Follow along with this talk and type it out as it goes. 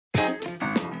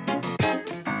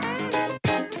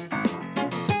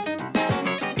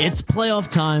It's playoff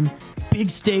time. Big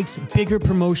stakes, bigger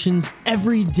promotions,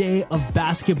 every day of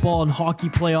basketball and hockey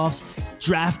playoffs.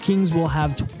 DraftKings will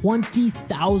have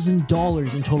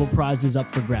 $20,000 in total prizes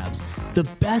up for grabs. The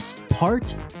best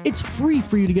part? It's free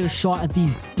for you to get a shot at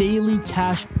these daily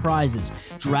cash prizes.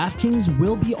 DraftKings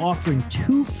will be offering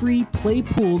 2 free play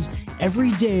pools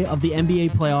every day of the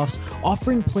NBA playoffs,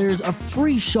 offering players a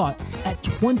free shot at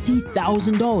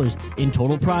 $20,000 in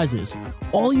total prizes.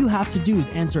 All you have to do is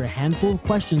answer a handful of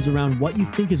questions around what you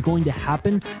think is going to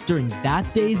happen during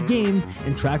that day's game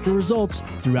and track the results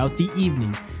throughout the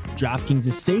evening. DraftKings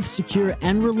is safe, secure,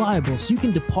 and reliable, so you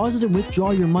can deposit and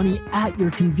withdraw your money at your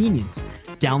convenience.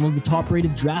 Download the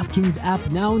top-rated DraftKings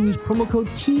app now and use promo code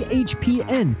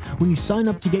THPN when you sign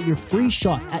up to get your free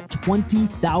shot at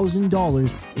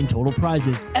 $20,000 in total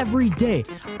prizes every day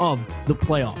of the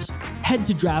playoffs. Head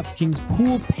to DraftKings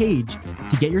pool page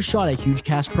to get your shot at huge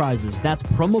cash prizes. That's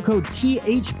promo code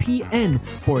THPN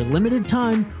for a limited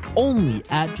time only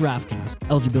at DraftKings.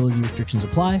 Eligibility restrictions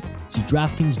apply. See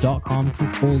DraftKings.com for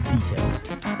full details.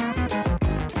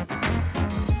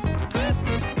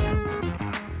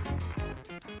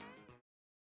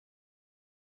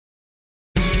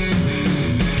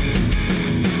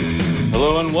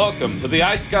 Hello and welcome to the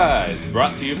Ice Guys,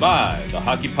 brought to you by the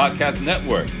Hockey Podcast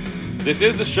Network. This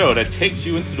is the show that takes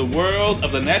you into the world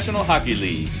of the National Hockey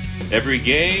League. Every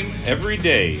game, every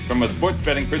day, from a sports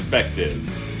betting perspective.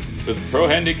 With pro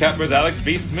handicappers Alex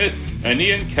B. Smith and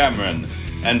Ian Cameron,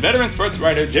 and veteran sports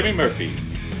writer Jimmy Murphy.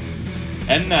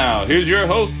 And now, here's your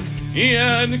host,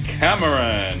 Ian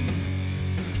Cameron.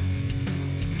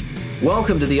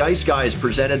 Welcome to the Ice Guys,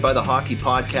 presented by the Hockey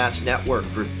Podcast Network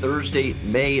for Thursday,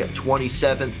 May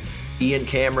 27th. Ian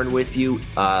Cameron with you.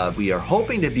 We are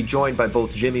hoping to be joined by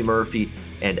both Jimmy Murphy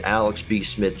and Alex B.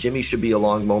 Smith. Jimmy should be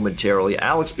along momentarily.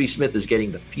 Alex B. Smith is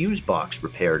getting the fuse box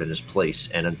repaired in his place.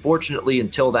 And unfortunately,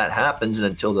 until that happens and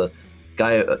until the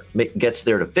guy gets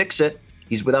there to fix it,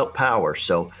 he's without power.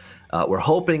 So we're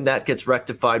hoping that gets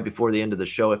rectified before the end of the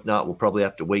show. If not, we'll probably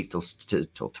have to wait till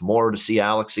tomorrow to see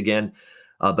Alex again.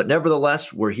 But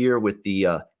nevertheless, we're here with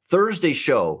the Thursday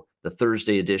show, the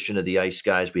Thursday edition of the Ice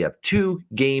Guys. We have two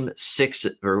elimination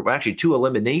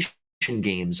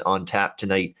games on tap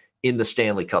tonight in the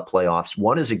Stanley Cup playoffs.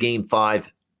 One is a Game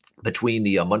 5 between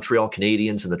the Montreal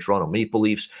Canadiens and the Toronto Maple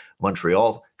Leafs.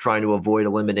 Montreal trying to avoid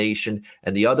elimination.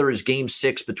 And the other is Game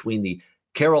 6 between the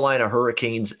Carolina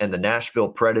Hurricanes and the Nashville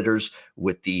Predators,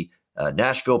 with the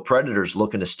Nashville Predators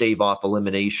looking to stave off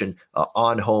elimination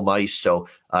on home ice. So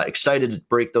excited to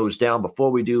break those down.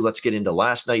 Before we do, let's get into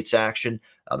last night's action.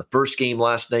 The first game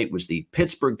last night was the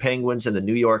Pittsburgh Penguins and the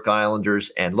New York Islanders.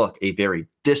 And look, a very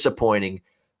disappointing,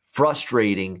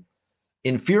 frustrating,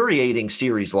 infuriating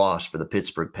series loss for the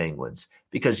Pittsburgh Penguins.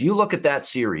 Because you look at that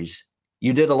series,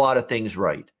 you did a lot of things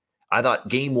right. I thought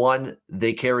Game 1,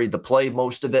 they carried the play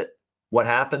most of it. What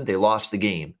happened? They lost the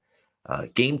game.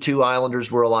 Game 2,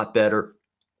 Islanders were a lot better.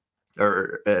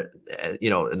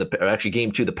 Actually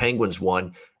Game 2, the Penguins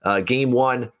won. Game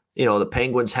 1, the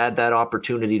Penguins had that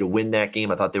opportunity to win that game.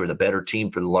 I thought they were the better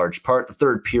team for the large part. The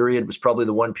third period was probably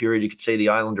the one period you could say the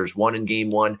Islanders won in Game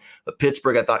 1. But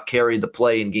Pittsburgh, I thought, carried the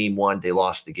play in Game 1. They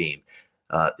lost the game.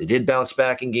 They did bounce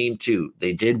back in Game 2.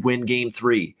 They did win Game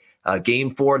 3.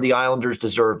 Game 4, the Islanders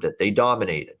deserved it. They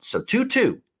dominated. So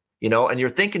 2-2. And you're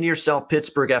thinking to yourself,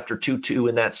 Pittsburgh, after 2-2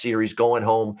 in that series, going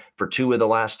home for 2 of the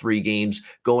last 3 games,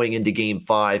 going into Game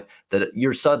 5, that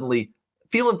you're suddenly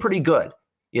feeling pretty good.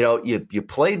 You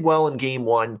played well in Game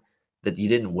 1 that you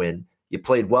didn't win. You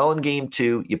played well in Game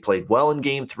 2. You played well in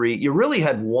Game 3. You really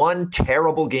had one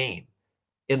terrible game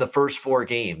in the first 4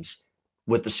 games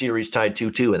with the series tied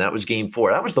 2-2, and that was Game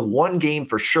 4. That was the one game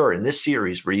for sure in this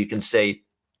series where you can say,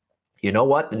 you know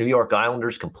what? The New York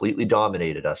Islanders completely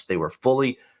dominated us. They were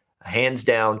fully, hands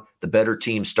down, the better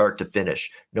team start to finish.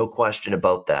 No question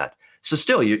about that. So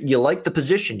still, you like the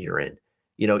position you're in.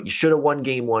 You should have won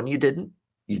Game 1. You didn't.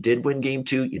 You did win Game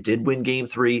 2. You did win Game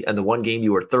 3. And the one game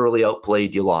you were thoroughly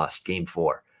outplayed, you lost, Game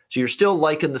 4. So you're still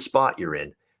liking the spot you're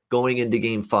in going into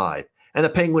Game 5. And the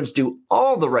Penguins do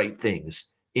all the right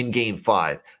things in Game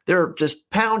 5. They're just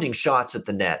pounding shots at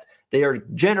the net. They are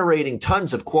generating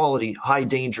tons of quality,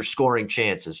 high-danger scoring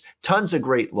chances, tons of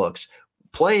great looks,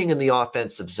 playing in the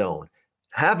offensive zone,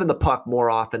 having the puck more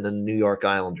often than the New York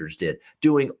Islanders did,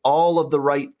 doing all of the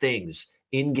right things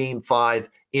in Game 5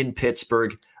 in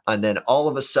Pittsburgh, and then all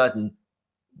of a sudden,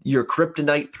 you're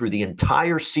kryptonite through the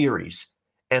entire series.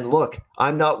 And look,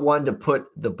 I'm not one to put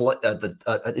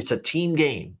it's a team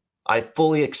game. I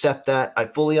fully accept that. I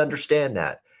fully understand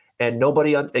that. And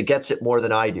nobody gets it more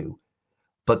than I do.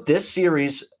 But this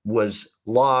series was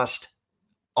lost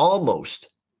almost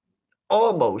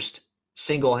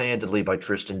single-handedly by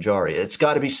Tristan Jarry. It's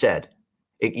got to be said.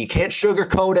 You can't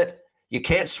sugarcoat it. You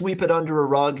can't sweep it under a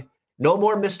rug. No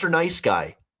more Mr. Nice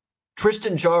Guy.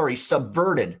 Tristan Jarry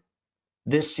subverted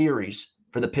this series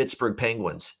for the Pittsburgh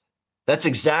Penguins. That's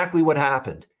exactly what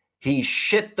happened. He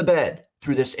shit the bed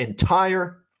through this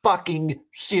entire fucking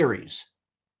series.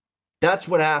 That's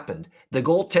what happened. The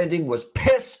goaltending was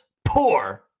piss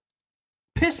poor.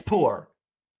 Piss poor.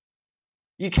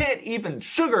 You can't even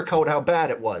sugarcoat how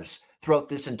bad it was throughout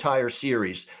this entire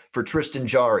series for Tristan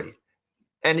Jarry.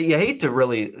 And you hate to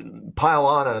really pile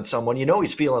on someone. You know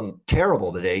he's feeling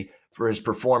terrible today for his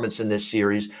performance in this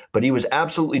series, but he was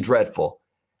absolutely dreadful.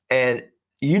 And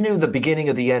you knew the beginning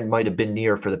of the end might have been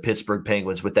near for the Pittsburgh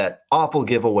Penguins with that awful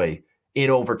giveaway in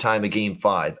overtime of Game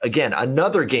 5. Again,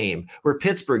 another game where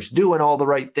Pittsburgh's doing all the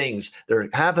right things. They're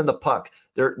having the puck.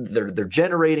 They're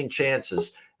generating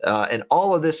chances. And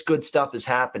all of this good stuff is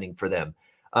happening for them.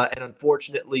 And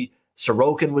unfortunately,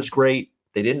 Sorokin was great.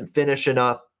 They didn't finish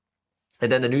enough.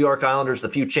 And then the New York Islanders, the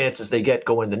few chances they get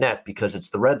go in the net because it's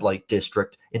the red light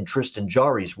district in Tristan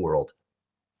Jarry's world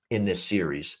in this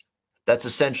series. That's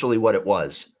essentially what it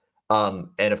was. And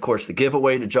of course, the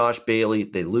giveaway to Josh Bailey,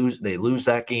 they lose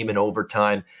that game in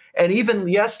overtime. And even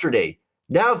yesterday,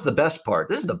 now's the best part.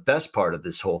 This is the best part of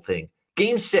this whole thing.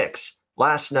 Game 6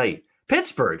 last night,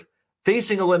 Pittsburgh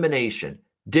facing elimination,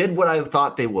 did what I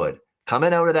thought they would.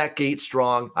 Coming out of that gate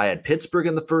strong. I had Pittsburgh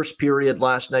in the first period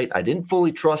last night. I didn't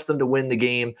fully trust them to win the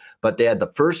game, but they had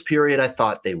the first period I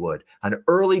thought they would. An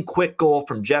early quick goal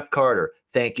from Jeff Carter.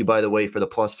 Thank you, by the way, for the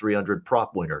plus 300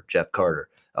 prop winner, Jeff Carter,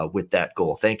 with that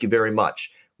goal. Thank you very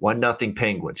much. 1-0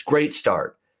 Penguins. Great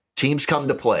start. Teams come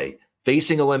to play.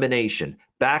 Facing elimination.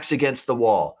 Backs against the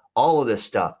wall. All of this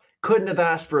stuff. Couldn't have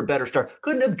asked for a better start.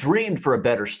 Couldn't have dreamed for a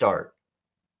better start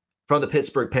from the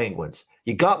Pittsburgh Penguins.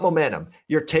 You got momentum.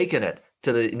 You're taking it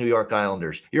to the New York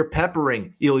Islanders. You're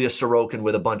peppering Ilya Sorokin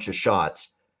with a bunch of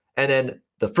shots. And then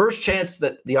the first chance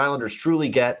that the Islanders truly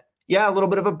get, a little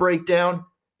bit of a breakdown.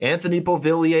 Anthony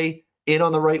Beauvillier in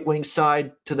on the right wing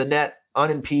side to the net,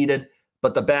 unimpeded,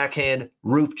 but the backhand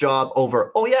roof job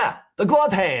over, the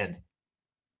glove hand.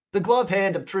 The glove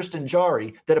hand of Tristan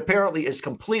Jarry that apparently is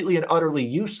completely and utterly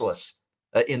useless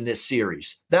in this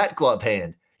series. That glove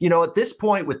hand. At this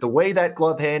point, with the way that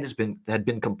glove hand had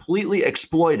been completely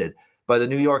exploited by the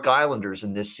New York Islanders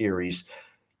in this series,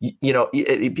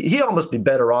 he almost be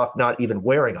better off not even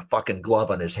wearing a fucking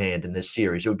glove on his hand in this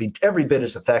series. It would be every bit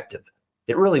as effective.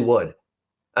 It really would.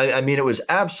 I mean, it was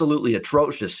absolutely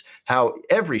atrocious how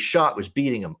every shot was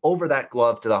beating him over that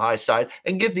glove to the high side,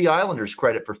 and give the Islanders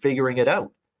credit for figuring it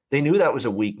out. They knew that was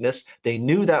a weakness. They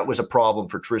knew that was a problem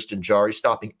for Tristan Jarry,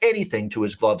 stopping anything to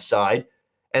his glove side.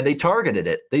 And they targeted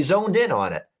it. They zoned in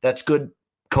on it. That's good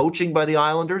coaching by the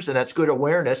Islanders, and that's good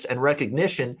awareness and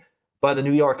recognition by the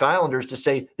New York Islanders to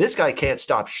say, this guy can't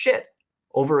stop shit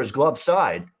over his glove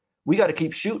side. We got to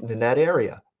keep shooting in that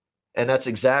area. And that's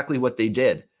exactly what they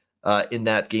did in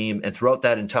that game and throughout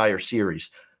that entire series.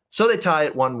 So they tie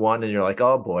it 1-1, and you're like,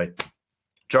 oh boy,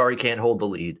 Jarry can't hold the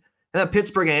lead. And then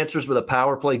Pittsburgh answers with a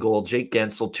power play goal, Jake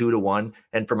Gensel, 2-1.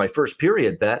 And for my first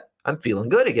period bet, I'm feeling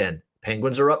good again.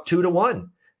 Penguins are up 2-1.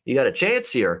 You got a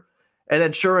chance here. And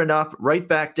then sure enough, right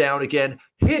back down again.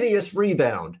 Hideous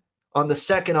rebound on the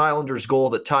second Islanders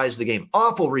goal that ties the game.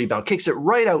 Awful rebound. Kicks it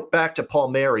right out back to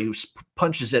Palmieri, who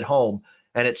punches it home.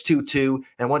 And it's 2-2.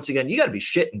 And once again, you got to be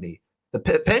shitting me. The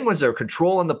Penguins are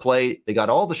controlling the play. They got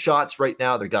all the shots right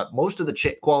now. They got most of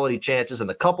the quality chances. And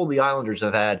the couple the Islanders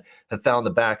have found the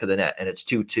back of the net. And it's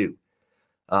 2-2.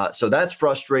 So that's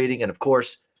frustrating. And of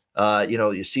course,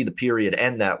 you see the period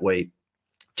end that way.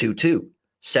 2-2.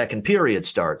 Second period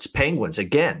starts. Penguins,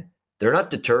 again, they're not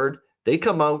deterred. They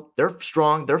come out. They're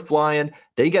strong. They're flying.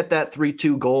 They get that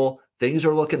 3-2 goal. Things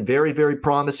are looking very, very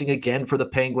promising again for the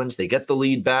Penguins. They get the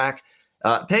lead back.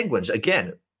 Penguins,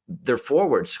 again, their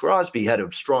forwards. Crosby had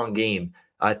a strong game.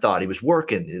 I thought he was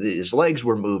working. His legs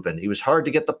were moving. He was hard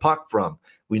to get the puck from.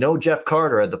 We know Jeff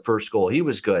Carter had the first goal. He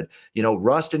was good.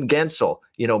 Rust and Gensel,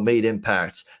 made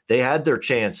impacts. They had their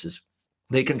chances.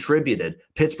 They contributed.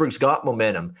 Pittsburgh's got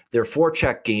momentum. Their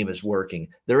forecheck game is working.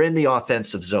 They're in the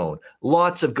offensive zone.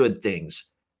 Lots of good things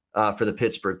for the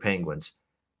Pittsburgh Penguins.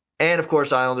 And, of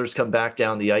course, Islanders come back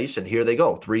down the ice, and here they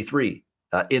go, 3-3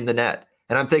 in the net.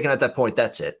 And I'm thinking at that point,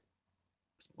 that's it.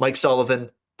 Mike Sullivan,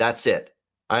 that's it.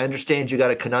 I understand you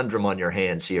got a conundrum on your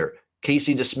hands here.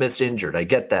 Casey DeSmith's injured. I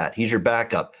get that. He's your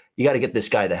backup. You got to get this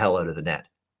guy the hell out of the net.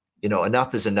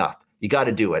 Enough is enough. You got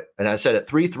to do it. And I said at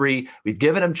 3-3, we've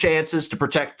given him chances to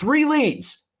protect 3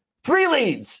 leads. 3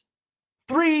 leads.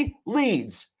 3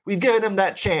 leads. We've given him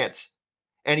that chance.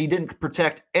 And he didn't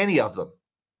protect any of them.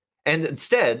 And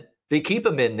instead, they keep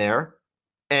him in there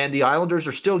And the Islanders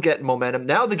are still getting momentum.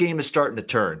 Now the game is starting to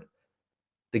turn.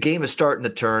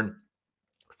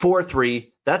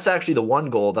 4-3. That's actually the one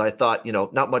goal that I thought,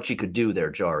 not much he could do there,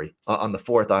 Jarry, on the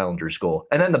fourth Islanders goal.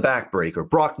 And then the backbreaker.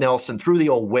 Brock Nelson through the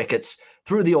old wickets,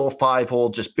 through the old 5-hole,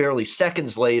 just barely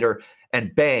seconds later,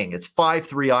 and bang, it's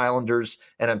 5-3 Islanders.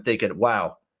 And I'm thinking,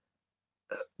 wow,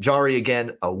 Jarry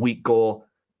again, a weak goal.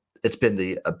 It's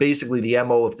been basically the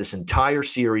MO of this entire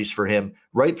series for him,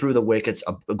 right through the wickets,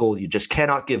 a goal you just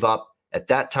cannot give up at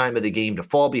that time of the game to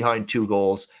fall behind 2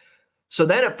 goals. So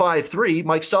then at 5-3,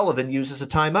 Mike Sullivan uses a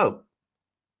timeout.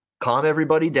 Calm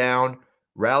everybody down,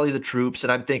 rally the troops.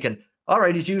 And I'm thinking, all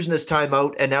right, he's using his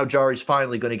timeout, and now Jarry's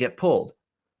finally going to get pulled.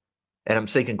 And I'm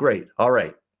thinking, great, all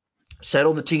right,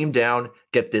 settle the team down,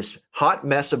 get this hot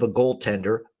mess of a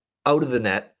goaltender out of the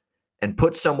net, and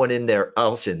put someone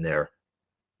else in there.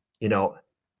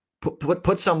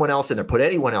 Put someone else in there, put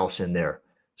anyone else in there.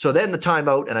 So then the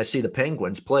timeout, and I see the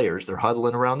Penguins players, they're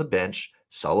huddling around the bench.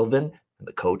 Sullivan and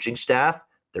the coaching staff,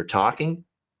 they're talking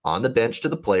on the bench to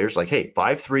the players like, hey,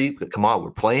 5-3, come on,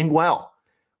 we're playing well.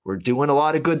 We're doing a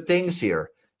lot of good things here.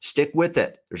 Stick with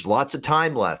it. There's lots of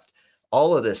time left.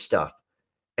 All of this stuff.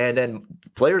 And then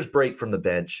the players break from the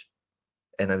bench,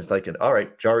 and I was thinking, all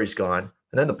right, Jarry's gone.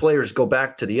 And then the players go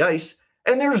back to the ice,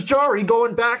 and there's Jarry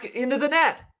going back into the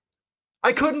net.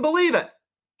 I couldn't believe it.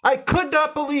 I could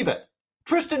not believe it.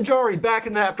 Tristan Jarry back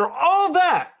in the net.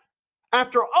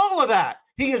 After all of that,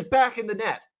 he is back in the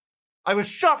net. I was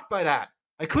shocked by that.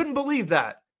 I couldn't believe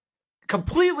that.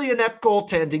 Completely inept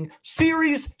goaltending,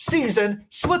 season,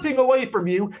 slipping away from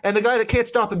you, and the guy that can't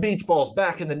stop a beach ball's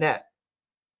back in the net.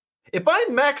 If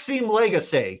I'm Maxime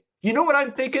Lagacé, you know what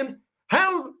I'm thinking?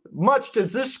 How much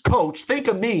does this coach think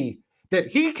of me that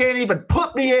he can't even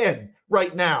put me in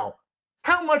right now?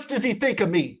 How much does he think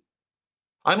of me?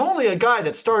 I'm only a guy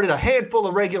that started a handful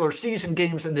of regular season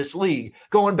games in this league,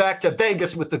 going back to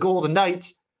Vegas with the Golden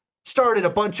Knights, started a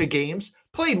bunch of games,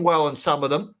 played well in some of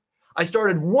them. I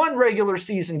started 1 regular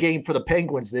season game for the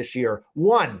Penguins this year.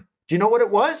 1. Do you know what it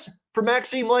was for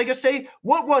Maxime Lagacé?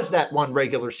 What was that 1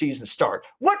 regular season start?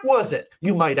 What was it,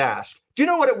 you might ask? Do you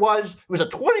know what it was? It was a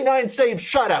 29-save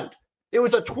shutout. It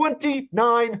was a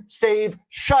 29-save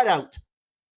shutout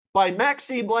by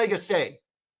Maxime Lagacé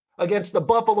against the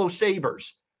Buffalo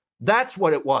Sabres. That's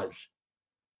what it was.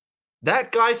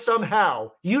 That guy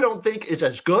somehow, you don't think is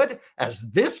as good as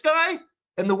this guy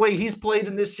and the way he's played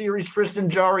in this series, Tristan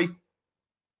Jarry?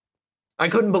 I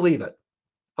couldn't believe it.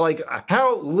 Like,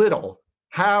 how little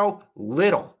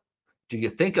do you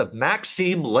think of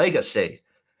Maxime Lagacé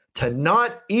to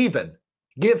not even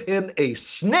give him a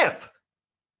sniff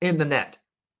in the net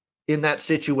in that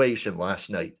situation last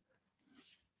night?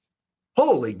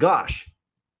 Holy gosh.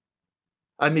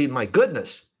 I mean, my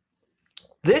goodness.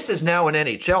 This is now an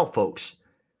NHL, folks,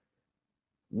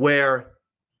 where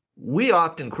we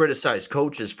often criticize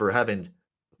coaches for having,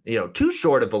 too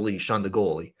short of a leash on the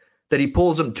goalie, that he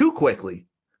pulls them too quickly.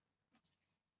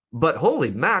 But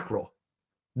holy mackerel,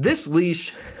 this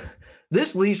leash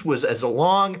was as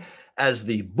long as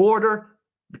the border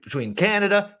between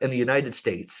Canada and the United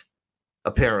States,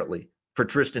 apparently, for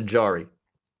Tristan Jarry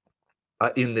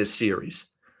in this series.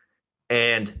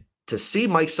 And to see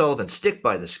Mike Sullivan stick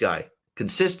by this guy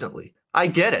consistently, I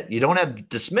get it. You don't have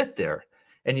DeSmith there.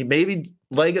 And you maybe,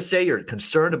 Lagacé, you're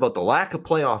concerned about the lack of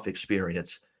playoff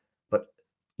experience. But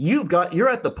you're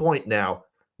at the point now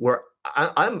where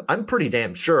I'm pretty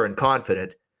damn sure and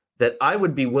confident that I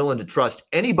would be willing to trust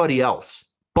anybody else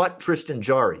but Tristan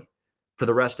Jarry for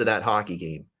the rest of that hockey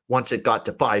game once it got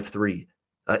to 5-3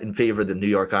 in favor of the New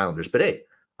York Islanders. But hey,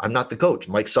 I'm not the coach.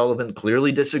 Mike Sullivan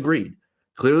clearly disagreed.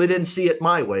 Clearly didn't see it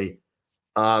my way.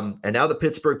 And now the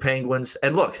Pittsburgh Penguins.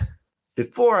 And look,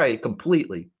 before I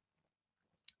completely,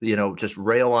 just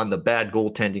rail on the bad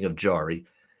goaltending of Jarry,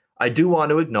 I do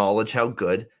want to acknowledge how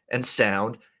good and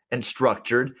sound and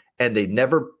structured, and they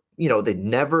never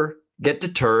get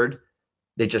deterred.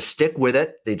 They just stick with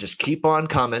it. They just keep on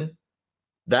coming.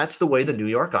 That's the way the New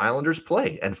York Islanders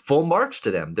play, and full marks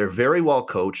to them. They're very well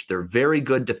coached. They're very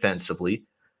good defensively,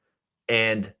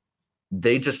 and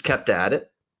they just kept at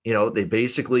it. They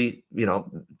basically,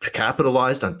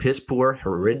 capitalized on piss poor,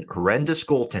 horrendous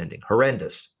goaltending,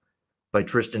 by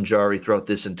Tristan Jarry throughout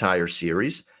this entire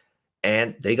series.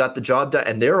 And they got the job done.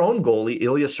 And their own goalie,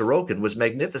 Ilya Sorokin, was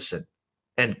magnificent.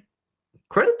 And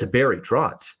credit to Barry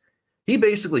Trotz. He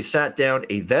basically sat down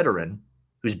a veteran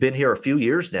who's been here a few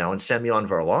years now, in Semyon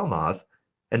Varlamov,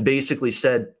 and basically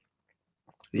said,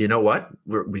 you know what?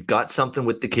 We've got something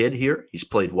with the kid here. He's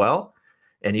played well.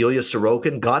 And Ilya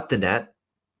Sorokin got the net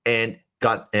and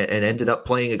ended up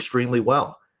playing extremely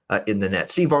well in the net.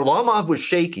 See, Varlamov was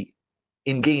shaky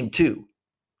in game 2.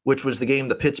 which was the game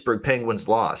the Pittsburgh Penguins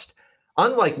lost.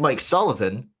 Unlike Mike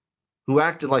Sullivan, who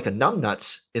acted like a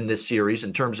numbnuts in this series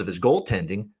in terms of his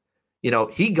goaltending,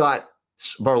 he got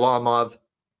Varlamov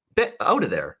out of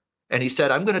there. And he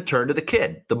said, I'm going to turn to the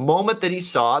kid. The moment that he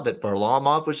saw that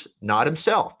Varlamov was not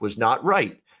himself, was not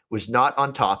right, was not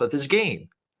on top of his game.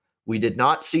 We did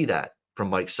not see that from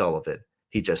Mike Sullivan.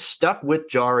 He just stuck with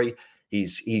Jarry.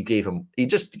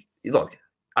 Look,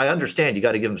 I understand you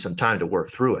got to give him some time to work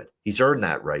through it. He's earned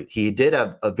that right. He did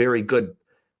have a very good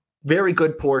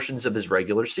portions of his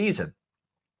regular season.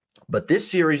 But this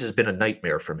series has been a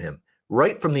nightmare from him,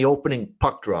 right from the opening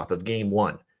puck drop of game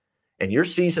one. And your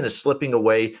season is slipping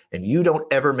away and you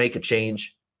don't ever make a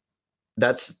change.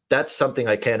 That's something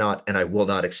I cannot and I will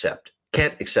not accept.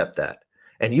 Can't accept that.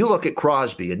 And you look at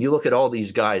Crosby and you look at all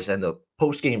these guys and the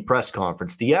post-game press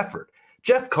conference, the effort.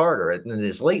 Jeff Carter in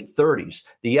his late 30s,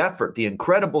 the effort, the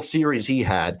incredible series he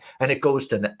had, and it goes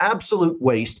to an absolute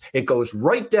waste. It goes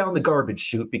right down the garbage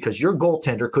chute because your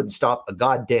goaltender couldn't stop a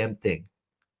goddamn thing.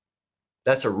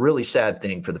 That's a really sad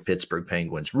thing for the Pittsburgh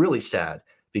Penguins. Really sad,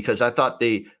 because I thought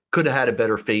they could have had a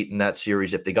better fate in that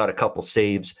series if they got a couple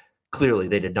saves. Clearly,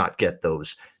 they did not get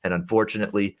those. And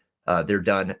unfortunately, they're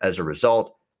done as a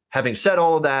result. Having said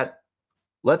all of that,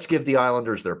 let's give the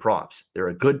Islanders their props. They're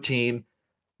a good team.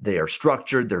 They are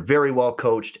structured. They're very well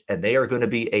coached, and they are going to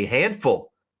be a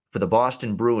handful for the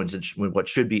Boston Bruins in what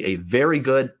should be a very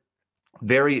good,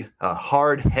 very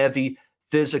hard, heavy,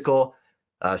 physical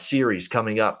series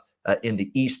coming up in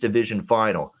the East Division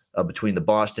Final between the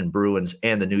Boston Bruins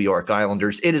and the New York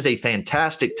Islanders. It is a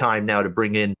fantastic time now to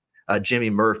bring in Jimmy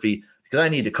Murphy, because I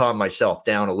need to calm myself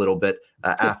down a little bit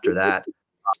after that.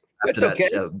 After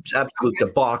that absolute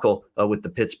debacle with the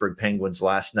Pittsburgh Penguins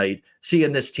last night.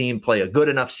 Seeing this team play a good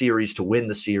enough series to win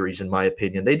the series, in my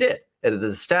opinion, they did. And the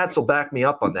stats will back me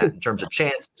up on that in terms of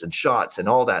chances and shots and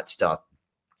all that stuff.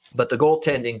 But the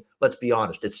goaltending, let's be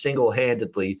honest, it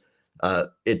single-handedly,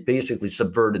 it basically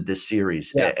subverted this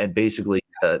series. Yeah. And basically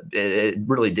it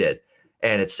really did.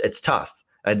 And it's tough.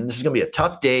 And this is going to be a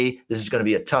tough day. This is going to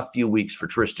be a tough few weeks for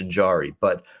Tristan Jarry,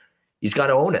 but he's got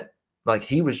to own it. Like,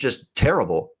 he was just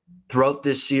terrible throughout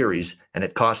this series, and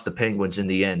it cost the Penguins in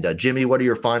the end. Jimmy, what are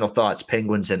your final thoughts,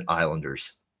 Penguins and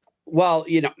Islanders? Well,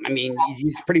 you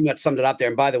pretty much summed it up there.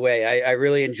 And by the way, I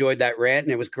really enjoyed that rant,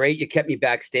 and it was great. You kept me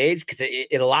backstage because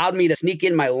it allowed me to sneak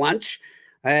in my lunch.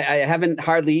 I haven't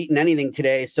hardly eaten anything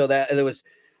today, so that there was.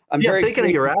 I'm thinking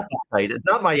of your appetite. It's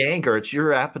not my anger; it's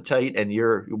your appetite, and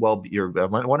I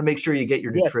want to make sure you get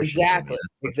your nutrition.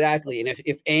 Exactly. And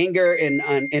if anger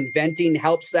and venting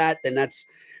helps that, then that's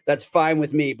fine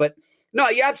with me. But no,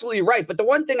 you're absolutely right. But the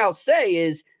one thing I'll say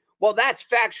is, well, that's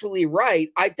factually right.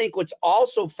 I think what's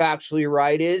also factually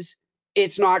right is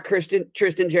it's not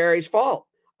Tristan Jarry's fault.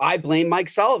 I blame Mike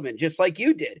Sullivan, just like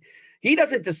you did. He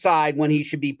doesn't decide when he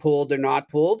should be pulled or not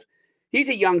pulled. He's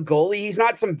a young goalie. He's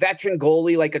not some veteran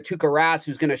goalie like a Tuukka Rask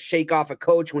who's going to shake off a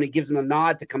coach when he gives him a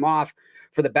nod to come off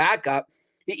for the backup.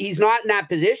 He's not in that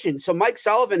position. So Mike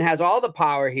Sullivan has all the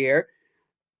power here.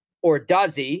 Or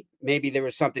does he? Maybe there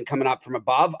was something coming up from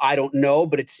above. I don't know.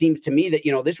 But it seems to me that,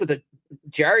 this was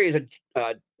Jarry is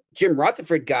a Jim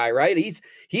Rutherford guy, right?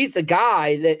 He's the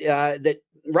guy that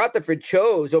Rutherford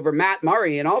chose over Matt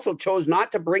Murray, and also chose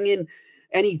not to bring in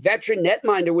any veteran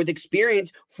netminder with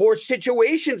experience for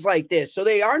situations like this. So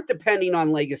they aren't depending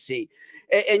on Legacy.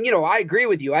 And I agree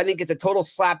with you. I think it's a total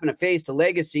slap in the face to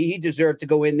Legacy. He deserved to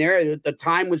go in there. The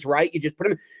time was right. You just put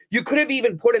him. You could have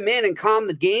even put him in and calmed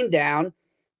the game down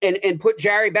and put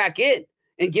Jarry back in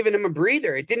and given him a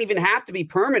breather. It didn't even have to be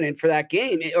permanent for that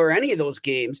game or any of those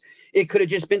games. It could have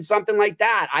just been something like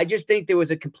that. I just think there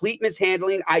was a complete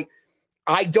mishandling. I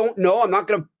don't know. I'm not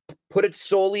going to put it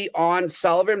solely on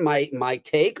Sullivan. My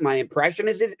impression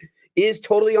is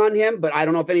totally on him, but I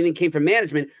don't know if anything came from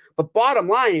management. But bottom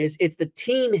line is, it's the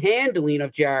team handling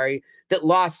of Jarry that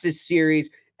lost this series,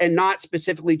 and not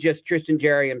specifically just Tristan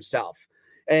Jarry himself.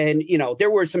 And,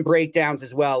 there were some breakdowns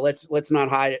as well. Let's not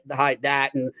hide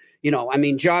that.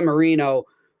 And, John Marino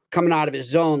coming out of his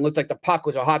zone looked like the puck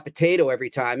was a hot potato every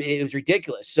time. It was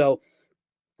ridiculous. So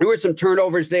there were some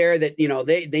turnovers there that,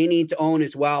 they need to own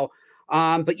as well.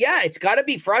 But yeah, it's got to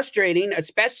be frustrating,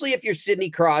 especially if you're Sidney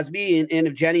Crosby and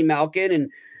if Jenny Malkin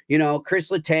and,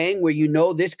 Chris Letang,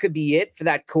 where this could be it for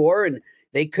that core, and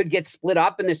they could get split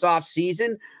up in this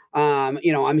offseason.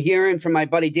 I'm hearing from my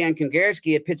buddy Dan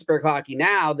Kongarski at Pittsburgh Hockey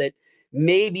Now that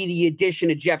maybe the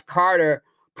addition of Jeff Carter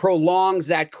prolongs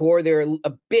that core there a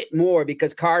bit more,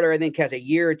 because Carter, I think, has a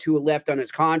year or two left on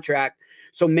his contract.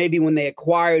 So maybe when they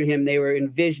acquired him, they were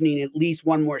envisioning at least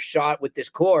one more shot with this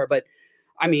core. But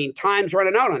I mean, time's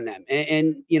running out on them.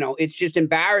 And it's just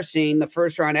embarrassing the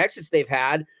first round exits they've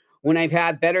had when they've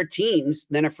had better teams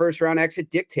than a first round exit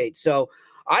dictates. So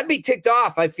I'd be ticked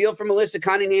off. I feel for Melissa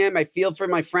Cunningham. I feel for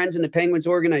my friends in the Penguins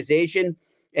organization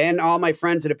and all my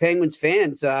friends that are Penguins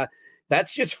fans.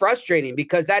 That's just frustrating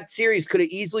because that series could have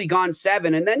easily gone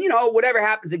 7. And then, whatever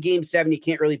happens at game 7, you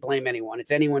can't really blame anyone.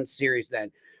 It's anyone's series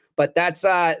then. But that's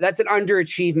an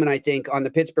underachievement, I think, on the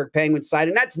Pittsburgh Penguins side.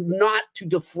 And that's not to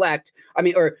deflect,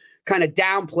 or kind of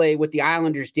downplay what the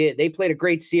Islanders did. They played a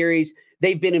great series.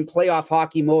 They've been in playoff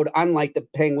hockey mode, unlike the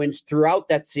Penguins, throughout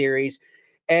that series.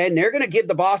 And they're going to give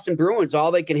the Boston Bruins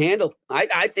all they can handle.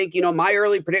 I think, my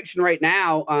early prediction right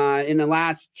now in the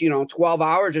last, 12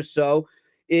 hours or so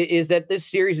is that this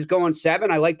series is going 7.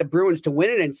 I like the Bruins to win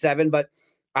it in 7, but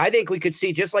I think we could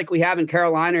see, just like we have in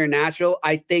Carolina and Nashville,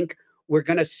 I think we're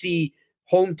going to see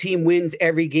home team wins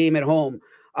every game at home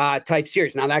type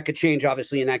series. Now, that could change,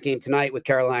 obviously, in that game tonight with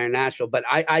Carolina and Nashville, but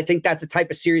I think that's the type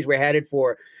of series we're headed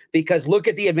for, because look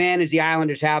at the advantage the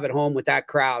Islanders have at home with that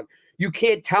crowd. You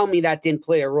can't tell me that didn't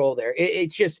play a role there.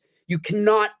 It's just, you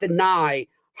cannot deny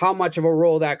how much of a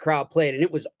role that crowd played, and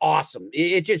it was awesome.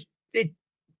 It just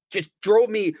drove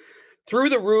me through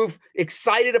the roof,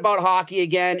 excited about hockey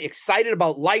again, excited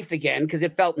about life again, because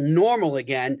it felt normal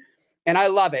again, and I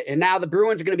love it. And now the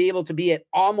Bruins are going to be able to be at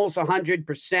almost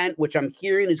 100%, which I'm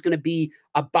hearing is going to be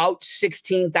about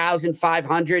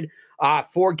 16,500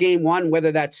 for game 1,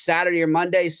 whether that's Saturday or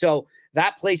Monday. So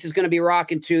that place is going to be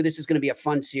rocking too. This is going to be a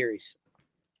fun series.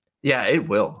 Yeah, it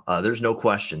will. There's no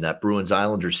question that Bruins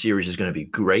Islanders series is going to be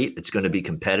great. It's going to be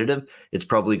competitive. It's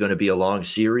probably going to be a long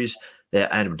series.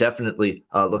 I'm definitely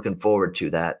looking forward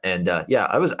to that. And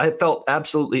I felt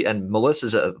absolutely. And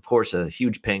Melissa's, of course, a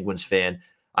huge Penguins fan.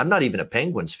 I'm not even a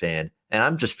Penguins fan. And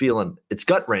I'm just feeling it's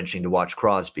gut wrenching to watch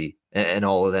Crosby and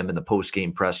all of them in the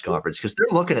post-game press conference, because they're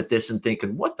looking at this and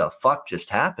thinking, what the fuck just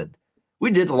happened? We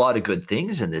did a lot of good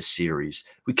things in this series.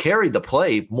 We carried the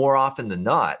play more often than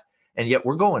not. And yet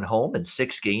we're going home in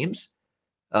 6 games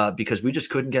because we just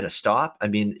couldn't get a stop. I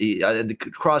mean,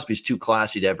 Crosby's too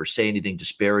classy to ever say anything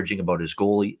disparaging about his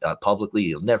goalie publicly.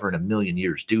 He'll never in a million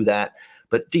years do that.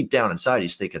 But deep down inside,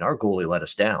 he's thinking, our goalie let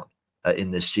us down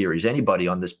in this series. Anybody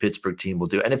on this Pittsburgh team will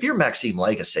do. And if you're Maxime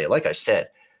Lagacé, like I said,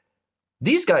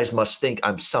 these guys must think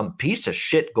I'm some piece of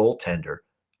shit goaltender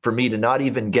for me to not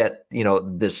even get,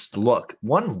 this look,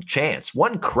 one chance,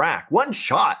 one crack, one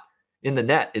shot in the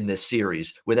net in this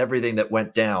series with everything that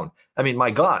went down. I mean, my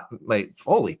God,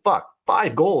 holy fuck,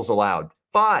 5 goals allowed,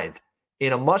 5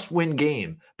 in a must-win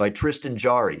game by Tristan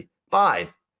Jarry,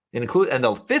 5, and the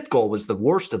 5th goal was the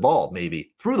worst of all,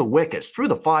 maybe, through the wickets, through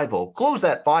the 5-hole. Close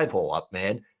that 5-hole up,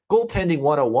 man. Goaltending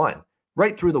 101,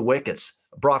 right through the wickets.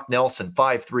 Brock Nelson,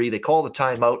 5-3. They call the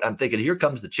timeout. I'm thinking, here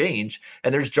comes the change.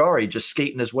 And there's Jarry just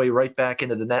skating his way right back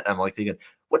into the net. I'm like thinking,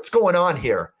 what's going on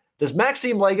here? Does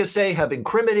Maxime Lagacé have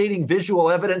incriminating visual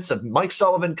evidence of Mike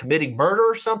Sullivan committing murder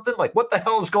or something? Like, what the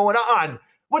hell is going on?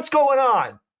 What's going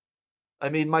on? I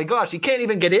mean, my gosh, you can't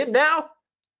even get in now?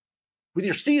 With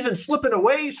your season slipping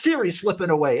away, series slipping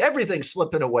away, everything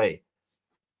slipping away.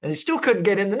 And he still couldn't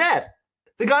get in the net.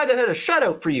 The guy that had a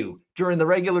shutout for you during the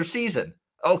regular season.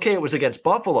 Okay, it was against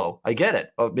Buffalo. I get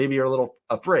it. Oh, maybe you're a little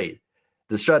afraid.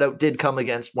 The shutout did come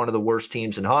against one of the worst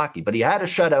teams in hockey, but he had a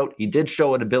shutout. He did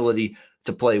show an ability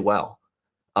to play well.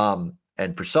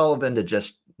 And for Sullivan to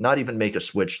just not even make a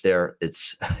switch there,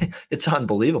 it's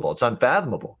unbelievable. It's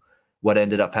unfathomable what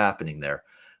ended up happening there.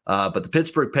 But the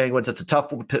Pittsburgh Penguins, it's a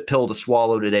tough pill to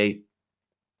swallow today.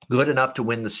 Good enough to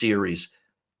win the series.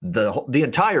 The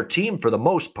entire team, for the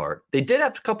most part, they did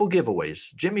have a couple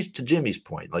giveaways. Jimmy's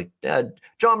point, like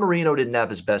John Marino didn't have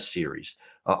his best series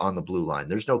on the blue line.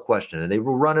 There's no question. And they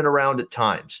were running around at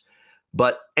times.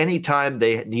 But anytime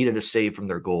they needed a save from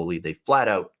their goalie, they flat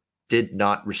out did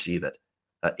not receive it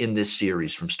in this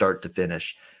series from start to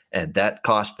finish. And that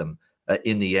cost them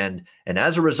in the end. And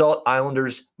as a result,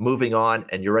 Islanders moving on.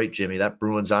 And you're right, Jimmy, that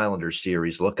Bruins-Islanders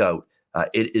series, look out.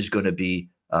 It is going to be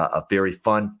a very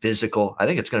fun, physical. I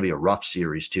think it's going to be a rough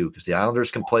series, too, because the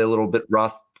Islanders can play a little bit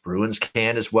rough. Bruins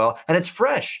can as well. And it's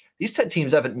fresh. These 10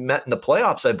 teams haven't met in the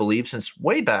playoffs, I believe, since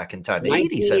way back in time.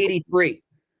 1983.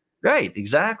 Right,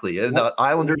 exactly. And the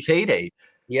Islanders' heyday.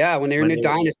 Yeah, when they're in their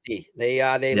dynasty. They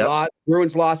lost.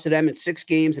 Bruins lost to them in 6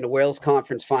 games in the Wales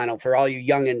Conference final. For all you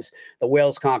youngins, the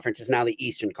Wales Conference is now the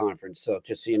Eastern Conference. So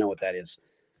just so you know what that is.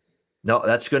 No,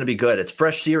 that's going to be good. It's a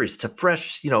fresh series. It's a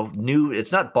fresh, new.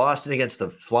 It's not Boston against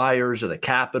the Flyers or the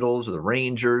Capitals or the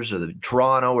Rangers or the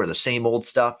Toronto or the same old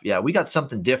stuff. Yeah, we got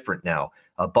something different now.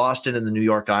 Boston and the New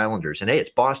York Islanders. And hey,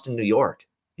 it's Boston, New York.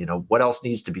 What else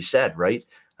needs to be said, right?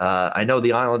 I know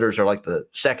the Islanders are like the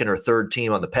second or third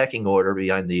team on the pecking order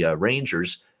behind the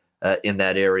Rangers in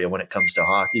that area when it comes to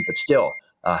hockey, but still,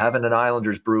 having an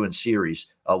Islanders-Bruins series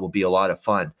will be a lot of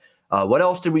fun. What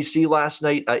else did we see last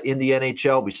night in the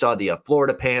NHL? We saw the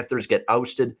Florida Panthers get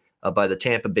ousted by the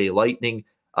Tampa Bay Lightning.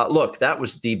 Look, that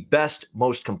was the best,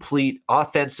 most complete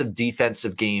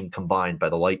offensive-defensive game combined by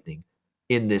the Lightning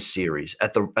in this series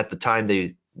at the time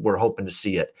they were hoping to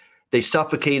see it. They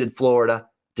suffocated Florida.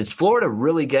 Did Florida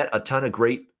really get a ton of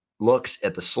great looks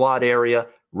at the slot area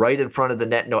right in front of the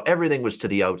net? No, everything was to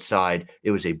the outside.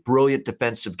 It was a brilliant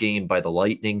defensive game by the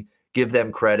Lightning. Give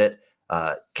them credit.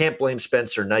 Can't blame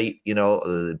Spencer Knight.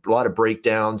 A lot of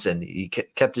breakdowns, and he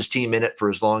kept his team in it for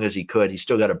as long as he could. He's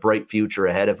still got a bright future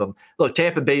ahead of him. Look,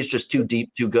 Tampa Bay is just too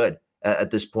deep, too good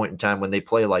at this point in time when they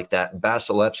play like that. And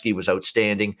Vasilevsky was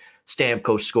outstanding.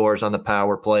 Stamkos scores on the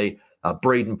power play.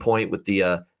 Braden Point with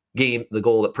the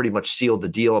goal that pretty much sealed the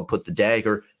deal and put the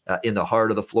dagger in the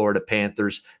heart of the Florida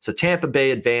Panthers. So Tampa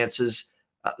Bay advances.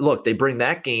 Look, they bring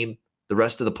that game the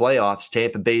rest of the playoffs.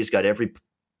 Tampa Bay's got every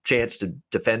chance to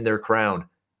defend their crown,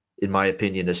 in my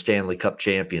opinion, as Stanley Cup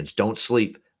champions. Don't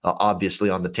sleep, obviously,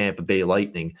 on the Tampa Bay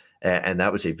Lightning. And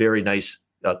that was a very nice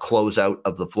closeout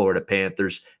of the Florida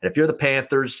Panthers. And if you're the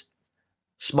Panthers,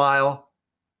 smile.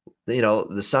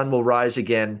 The sun will rise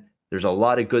again. There's a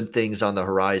lot of good things on the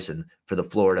horizon for the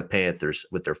Florida Panthers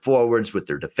with their forwards, with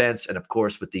their defense, and, of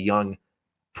course, with the young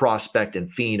prospect and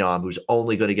phenom who's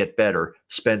only going to get better,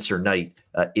 Spencer Knight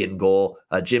in goal.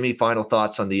 Jimmy, final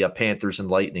thoughts on the Panthers and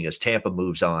Lightning as Tampa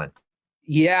moves on.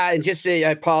 Yeah, and just say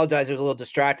I apologize. I was a little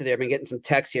distracted there. I've been getting some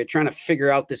texts here trying to figure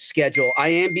out the schedule. I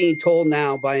am being told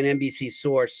now by an NBC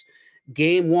source,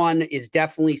 game one is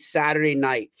definitely Saturday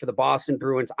night for the Boston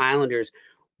Bruins Islanders,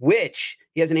 which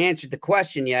he hasn't answered the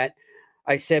question yet.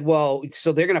 I said, well,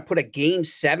 so they're going to put a game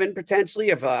 7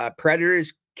 potentially of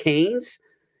Predators Canes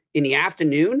in the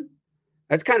afternoon.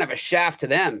 That's kind of a shaft to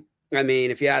them. I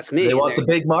mean, if you ask me, they want the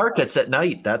big markets at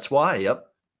night. That's why. Yep.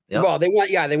 Well, they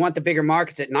want the bigger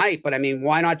markets at night, but I mean,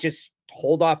 why not just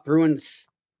hold off Bruins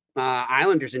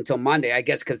Islanders until Monday? I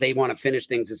guess because they want to finish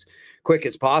things as quick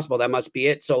as possible. That must be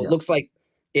it. So It looks like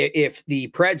if the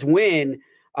Preds win,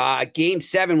 game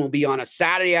 7 will be on a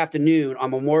Saturday afternoon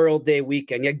on Memorial Day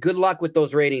weekend. Yeah, good luck with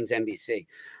those ratings, NBC.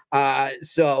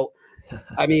 So,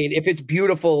 I mean, if it's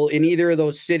beautiful in either of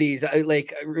those cities,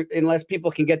 unless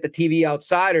people can get the TV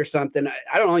outside or something,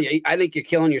 I don't know. I think you're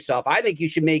killing yourself. I think you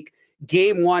should make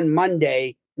game 1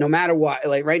 Monday, no matter what.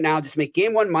 Like right now, just make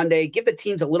game 1 Monday, give the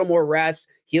teams a little more rest,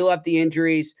 heal up the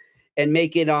injuries, and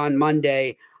make it on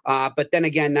Monday. But then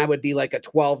again, that would be like a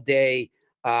 12-day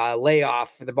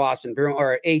layoff for the Boston Bruins,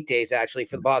 or 8 days actually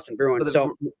for the Boston Bruins.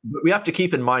 So we have to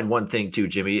keep in mind one thing too,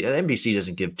 Jimmy. NBC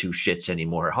doesn't give two shits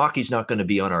anymore. Hockey's not going to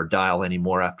be on our dial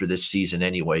anymore after this season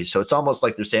anyway. So it's almost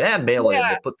like they're saying, mail in,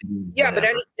 we'll put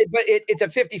the but it's a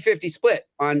 50-50 split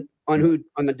on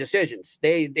the decisions.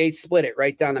 They split it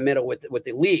right down the middle with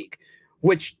the league,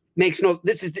 which makes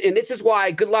this is why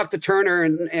good luck to Turner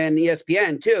and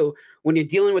ESPN too, when you're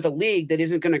dealing with a league that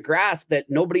isn't going to grasp that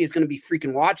nobody is going to be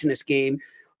freaking watching this game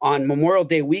on Memorial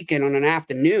Day weekend on an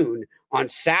afternoon on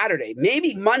Saturday,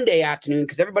 maybe Monday afternoon,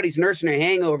 because everybody's nursing their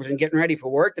hangovers and getting ready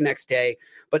for work the next day,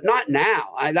 but not now.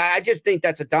 I just think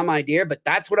that's a dumb idea, but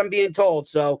that's what I'm being told.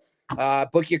 So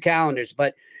book your calendars.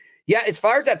 But yeah, as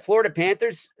far as that Florida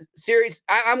Panthers series,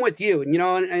 I'm with you.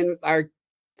 And our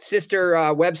sister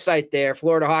website there,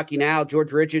 Florida Hockey Now,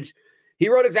 George Richards, he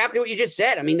wrote exactly what you just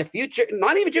said. I mean, the future,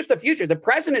 not even just the future, the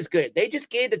present is good. They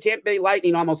just gave the Tampa Bay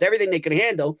Lightning almost everything they could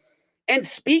handle. And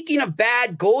speaking of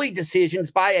bad goalie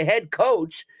decisions by a head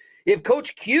coach, if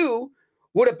Coach Q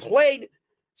would have played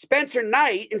Spencer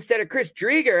Knight instead of Chris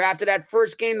Driedger after that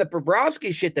first game that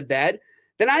Bobrovsky shit the bed,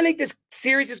 then I think this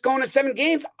series is going to 7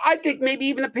 games. I think maybe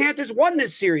even the Panthers won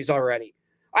this series already.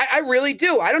 I really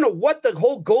do. I don't know what the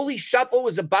whole goalie shuffle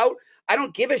was about. I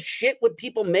don't give a shit what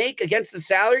people make against the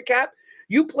salary cap.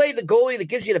 You play the goalie that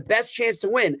gives you the best chance to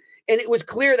win. And it was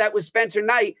clear that was Spencer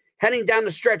Knight heading down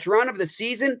the stretch run of the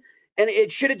season. And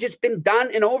it should have just been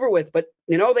done and over with. But,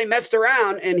 they messed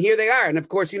around, and here they are. And, of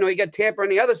course, you got Tampa on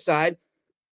the other side,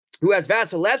 who has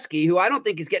Vasilevsky, who I don't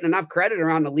think is getting enough credit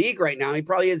around the league right now. He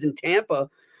probably is in Tampa.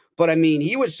 But, I mean,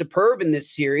 he was superb in this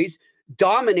series,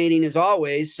 dominating as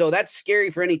always. So that's scary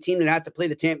for any team that has to play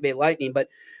the Tampa Bay Lightning. But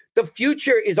the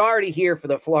future is already here for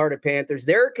the Florida Panthers.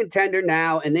 They're a contender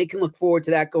now, and they can look forward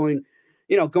to that going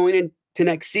into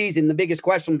next season. The biggest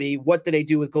question will be, what do they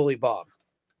do with goalie Bob?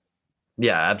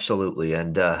 Yeah, absolutely.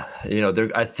 And,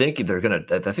 I think they're going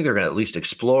to at least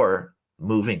explore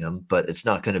moving him, but it's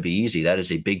not going to be easy. That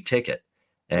is a big ticket.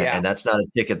 And that's not a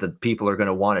ticket that people are going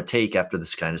to want to take after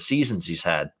this kind of seasons he's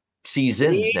had.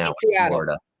 seasons Maybe now in Seattle.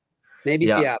 Florida. Maybe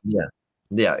Seattle.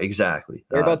 Yeah, exactly.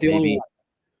 They're about the only one.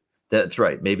 That's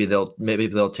right. Maybe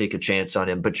they'll take a chance on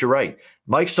him. But you're right.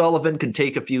 Mike Sullivan can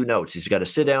take a few notes. He's got to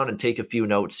sit down and take a few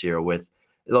notes here.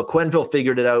 Quenneville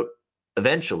figured it out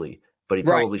eventually, but he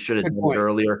probably should have done it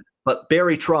earlier. But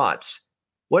Barry Trotz,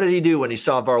 what did he do when he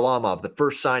saw Varlamov? The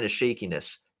first sign of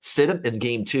shakiness. Sit him in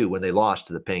game 2 when they lost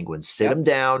to the Penguins. Sit him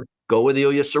down. Go with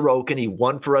Ilya Sorokin. He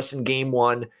won for us in game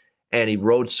 1, and he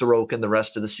rode Sorokin the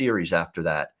rest of the series after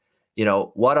that. You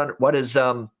know, what has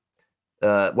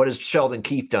Sheldon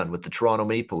Keefe done with the Toronto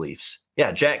Maple Leafs?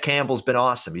 Yeah, Jack Campbell's been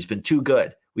awesome. He's been too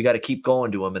good. We got to keep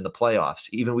going to him in the playoffs.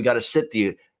 Even we got to sit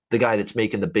the guy that's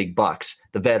making the big bucks,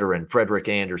 the veteran, Frederik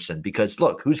Andersen, because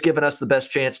look, who's given us the best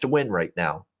chance to win right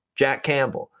now? Jack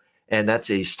Campbell. And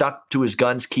he stuck to his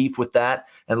guns, Keefe, with that.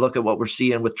 And look at what we're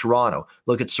seeing with Toronto.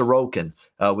 Look at Sorokin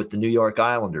with the New York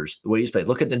Islanders, the way he's played.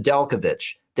 Look at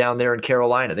Nedeljkovic down there in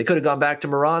Carolina. They could have gone back to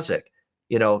Mrazek,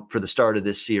 for the start of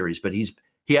this series, but he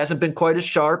hasn't been quite as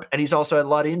sharp, and he's also had a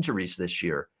lot of injuries this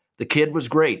year. The kid was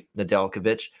great,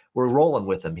 Nedeljkovic. We're rolling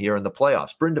with him here in the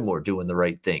playoffs. Brind'Amour doing the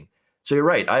right thing. So you're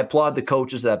right. I applaud the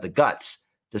coaches that have the guts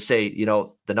to say,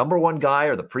 the number one guy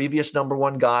or the previous number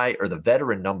one guy or the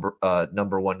veteran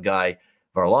number one guy,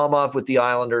 Varlamov with the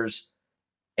Islanders,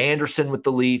 Anderson with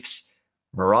the Leafs,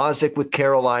 Mrazek with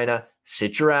Carolina,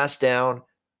 sit your ass down.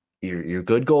 You're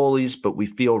good goalies, but we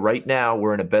feel right now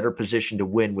we're in a better position to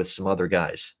win with some other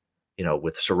guys,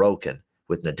 with Sorokin,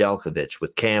 with Nedeljkovic,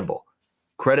 with Campbell.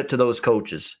 Credit to those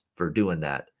coaches for doing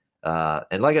that.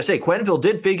 And like I say, Quenneville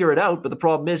did figure it out, but the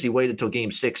problem is he waited till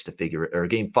game 6 to figure it, or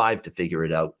game 5 to figure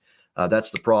it out.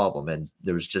 That's the problem. And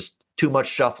there was just too much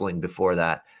shuffling before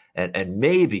that. And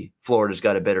maybe Florida's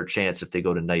got a better chance if they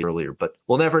go to night earlier, but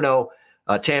we'll never know.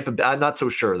 Tampa Bay, I'm not so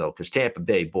sure though, because Tampa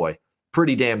Bay, boy,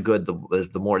 pretty damn good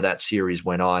the more that series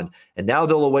went on. And now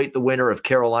they'll await the winner of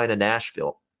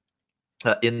Carolina-Nashville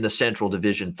in the Central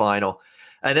Division Final.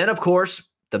 And then, of course,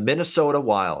 the Minnesota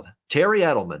Wild. Terry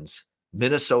Edelman's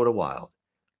Minnesota Wild.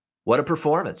 What a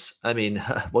performance. I mean,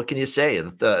 what can you say?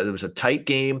 It was a tight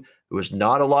game. There was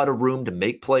not a lot of room to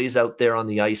make plays out there on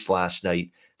the ice last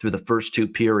night through the first 2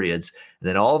 periods. And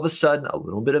then all of a sudden, a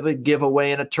little bit of a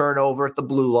giveaway and a turnover at the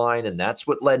blue line, and that's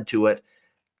what led to it.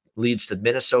 Leads to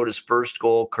Minnesota's first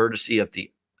goal, courtesy of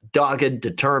the dogged,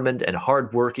 determined, and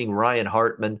hardworking Ryan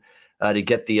Hartman to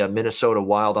get the Minnesota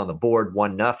Wild on the board,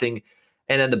 1-0.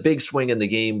 And then the big swing in the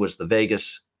game was the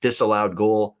Vegas disallowed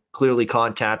goal. Clearly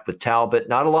contact with Talbot.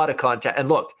 Not a lot of contact. And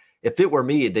look, if it were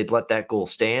me, they'd let that goal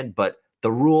stand. But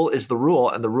the rule is the rule,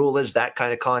 and the rule is that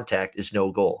kind of contact is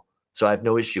no goal. So I have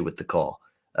no issue with the call,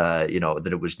 that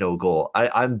it was no goal.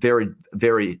 I'm very,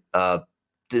 very I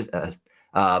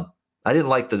didn't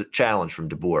like the challenge from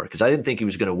DeBoer because I didn't think he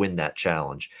was going to win that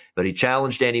challenge, but he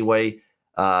challenged anyway,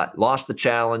 lost the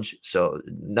challenge. So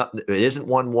it isn't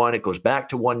 1-1. It goes back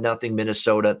to 1-0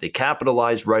 Minnesota. They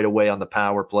capitalized right away on the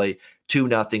power play,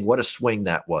 2-0. What a swing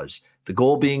that was. The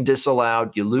goal being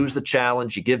disallowed, you lose the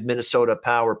challenge, you give Minnesota a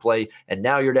power play, and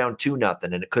now you're down 2-0,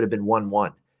 and it could have been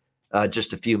 1-1.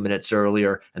 Just a few minutes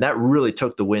earlier. And that really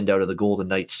took the wind out of the Golden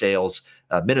Knights' sails.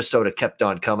 Minnesota kept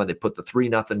on coming. They put the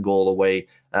 3-0 goal away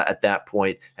at that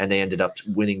point, and they ended up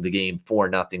winning the game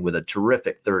 4-0 with a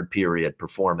terrific third period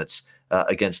performance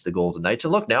against the Golden Knights.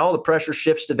 And look, now all the pressure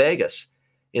shifts to Vegas.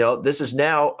 This is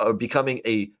now becoming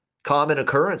a common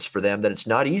occurrence for them that it's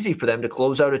not easy for them to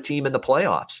close out a team in the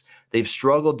playoffs. They've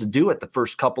struggled to do it the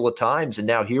first couple of times, and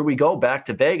now here we go back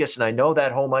to Vegas. And I know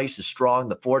that home ice is strong.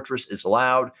 The Fortress is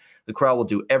loud. The crowd will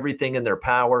do everything in their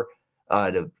power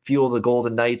to fuel the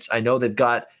Golden Knights. I know they've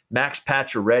got Max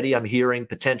Pacioretty, I'm hearing,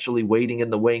 potentially waiting in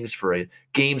the wings for a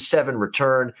Game 7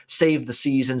 return, save the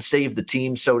season, save the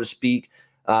team, so to speak.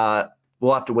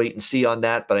 We'll have to wait and see on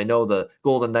that, but I know the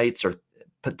Golden Knights are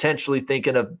potentially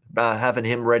thinking of having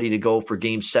him ready to go for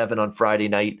Game 7 on Friday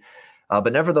night.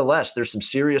 But nevertheless, there's some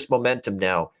serious momentum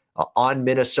now on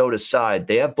Minnesota's side.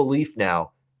 They have belief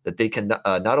now that they can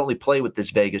not only play with this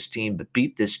Vegas team, but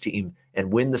beat this team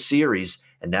and win the series.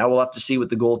 And now we'll have to see what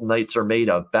the Golden Knights are made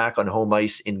of back on home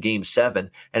ice in Game 7.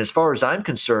 And as far as I'm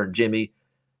concerned, Jimmy,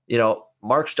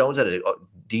 Mark Stone's had a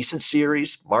decent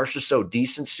series. Marchessault,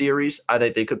 decent series. I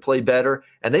think they could play better.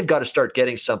 And they've got to start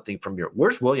getting something from your –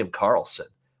 where's William Karlsson?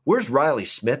 Where's Riley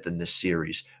Smith in this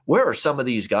series? Where are some of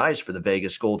these guys for the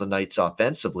Vegas Golden Knights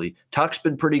offensively? Tuck's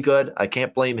been pretty good. I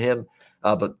can't blame him.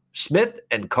 But Smith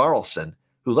and Karlsson,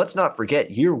 who, let's not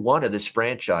forget, year 1 of this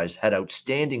franchise had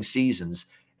outstanding seasons,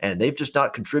 and they've just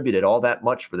not contributed all that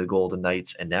much for the Golden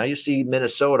Knights. And now you see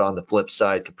Minnesota on the flip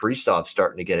side, Kaprizov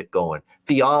starting to get it going.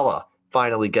 Fiala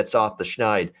finally gets off the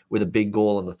schneid with a big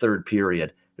goal in the third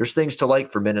period. there's things to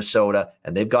like for Minnesota,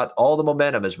 and they've got all the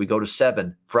momentum as we go to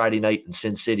 7 Friday night in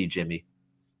Sin City, Jimmy.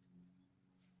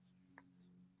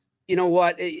 You know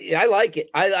what? I like it.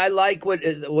 I like what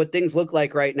things look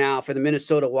like right now for the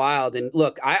Minnesota Wild. And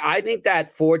look, I think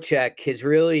that forecheck has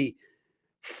really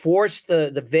forced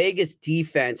the Vegas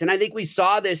defense. And I think we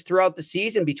saw this throughout the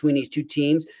season between these two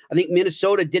teams. I think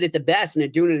Minnesota did it the best, and they're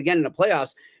doing it again in the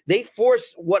playoffs. They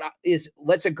forced what is,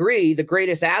 let's agree, the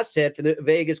greatest asset for the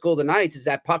Vegas Golden Knights is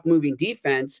that puck-moving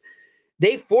defense.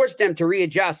 They forced them to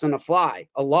readjust on the fly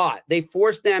a lot. They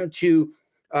forced them to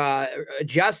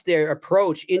adjust their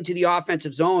approach into the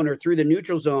offensive zone or through the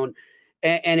neutral zone.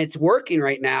 And it's working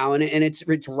right now. And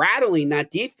it's rattling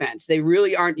that defense. They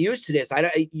really aren't used to this.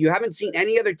 You haven't seen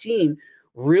any other team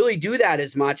really do that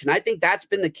as much. And I think that's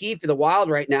been the key for the Wild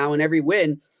right now in every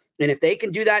win. And if they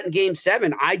can do that in Game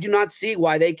 7, I do not see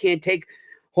why they can't take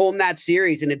home that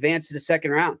series and advance to the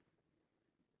second round.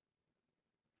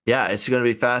 Yeah, it's going to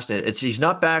be fascinating. He's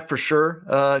not back for sure,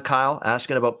 Kyle,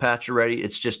 asking about Pacioretty.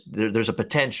 It's just there's a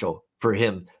potential for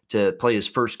him to play his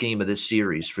first game of this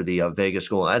series for the Vegas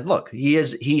Golden. And look,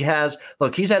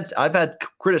 I've had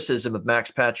criticism of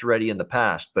Max Pacioretty in the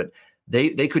past, but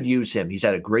they could use him. He's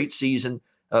had a great season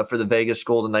for the Vegas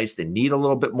Golden Knights. They need a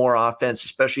little bit more offense,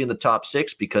 especially in the top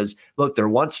 6, because look, they're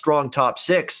one strong top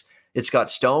 6. It's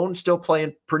got Stone still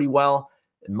playing pretty well,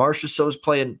 and Marchessault's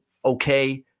playing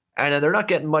okay. And they're not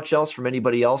getting much else from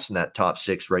anybody else in that top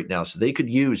 6 right now. So they could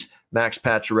use Max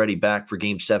Pacioretty back for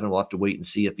Game 7. We'll have to wait and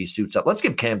see if he suits up. Let's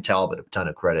give Cam Talbot a ton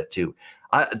of credit, too.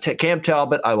 Cam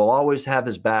Talbot, I will always have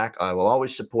his back. I will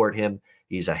always support him.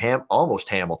 He's a almost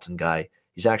Hamilton guy.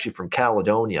 He's actually from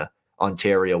Caledonia,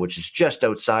 Ontario, which is just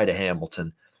outside of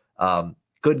Hamilton.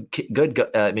 Good.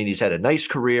 He's had a nice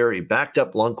career. He backed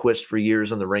up Lundqvist for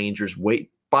years on the Rangers,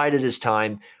 bided his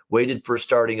time, waited for a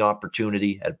starting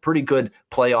opportunity, had pretty good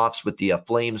playoffs with the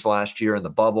Flames last year in the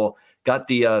bubble, got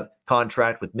the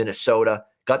contract with Minnesota,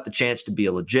 got the chance to be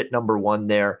a legit number 1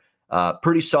 there.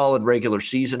 Pretty solid regular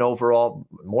season overall,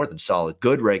 more than solid,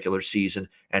 good regular season,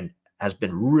 and has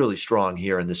been really strong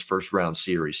here in this first round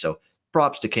series. So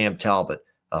props to Cam Talbot,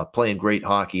 playing great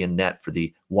hockey in net for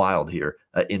the Wild here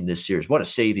in this series. What a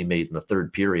save he made in the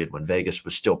third period when Vegas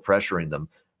was still pressuring them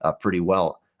pretty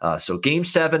well. So Game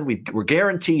 7, we're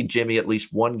guaranteed, Jimmy, at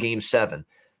least one Game 7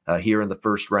 here in the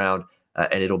first round,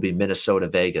 and it'll be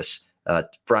Minnesota-Vegas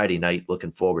Friday night.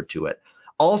 Looking forward to it.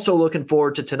 Also looking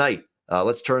forward to tonight.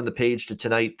 Let's turn the page to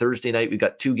tonight. Thursday night, we've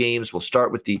got 2 games. We'll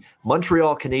start with the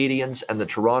Montreal Canadiens and the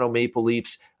Toronto Maple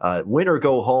Leafs. Win or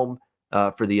go home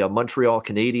for the Montreal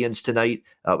Canadiens tonight.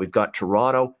 We've got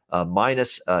Toronto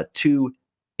minus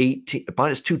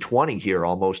 220 here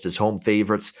almost as home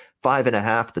favorites.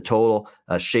 5.5 the total,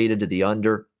 shaded to the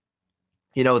under.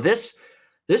 You know, this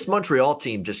Montreal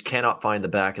team just cannot find the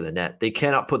back of the net. They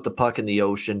cannot put the puck in the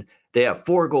ocean. They have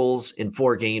 4 goals in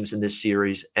 4 games in this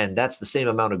series, and that's the same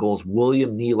amount of goals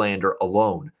William Nylander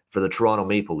alone for the Toronto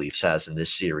Maple Leafs has in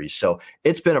this series. So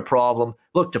it's been a problem.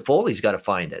 Look, Toffoli's got to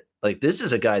find it. Like, this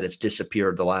is a guy that's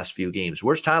disappeared the last few games.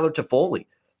 Where's Tyler Toffoli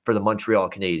for the Montreal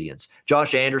Canadiens?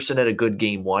 Josh Anderson had a good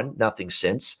Game 1, nothing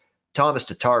since. Thomas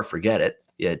Tatar, forget it.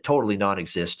 Yeah, totally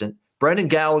non-existent. Brendan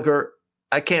Gallagher,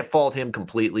 I can't fault him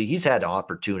completely. He's had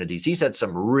opportunities. He's had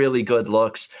some really good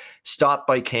looks. Stopped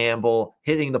by Campbell,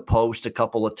 hitting the post a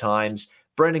couple of times.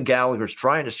 Brendan Gallagher's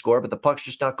trying to score, but the puck's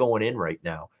just not going in right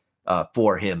now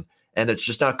for him. And it's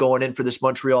just not going in for this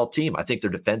Montreal team. I think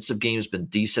their defensive game has been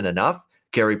decent enough.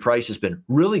 Carey Price has been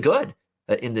really good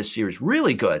in this series.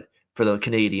 Really good for the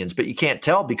Canadiens, but you can't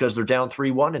tell because they're down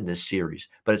 3-1 in this series.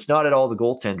 But it's not at all the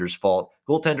goaltender's fault.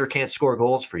 Goaltender can't score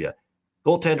goals for you.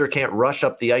 Goaltender can't rush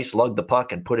up the ice, lug the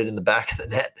puck, and put it in the back of the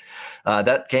net.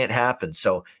 That can't happen.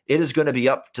 So it is going to be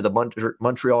up to the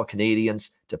Montreal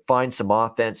Canadiens to find some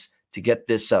offense, to get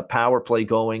this power play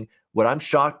going. What I'm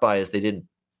shocked by is they didn't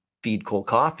feed Cole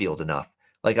Caulfield enough.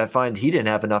 Like, I find he didn't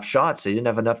have enough shots. They didn't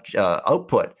have enough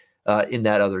output in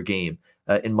that other game,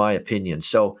 in my opinion.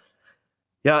 So,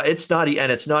 yeah, it's not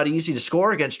easy to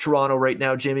score against Toronto right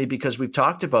now, Jimmy, because we've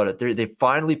talked about it. They're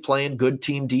finally playing good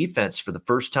team defense for the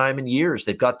first time in years.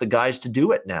 They've got the guys to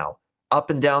do it now,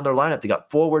 up and down their lineup. They got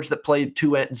forwards that play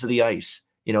 2 ends of the ice,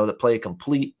 that play a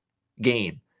complete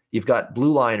game. You've got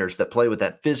blue liners that play with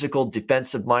that physical,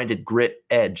 defensive-minded grit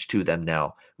edge to them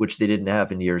now, which they didn't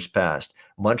have in years past.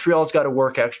 Montreal's got to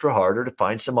work extra harder to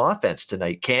find some offense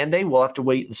tonight. Can they? We'll have to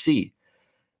wait and see.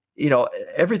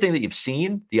 Everything that you've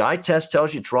seen, the eye test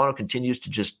tells you Toronto continues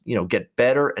to just, get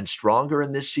better and stronger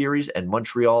in this series, and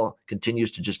Montreal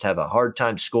continues to just have a hard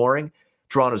time scoring.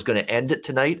 Toronto's going to end it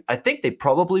tonight. I think they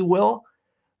probably will.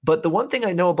 But the one thing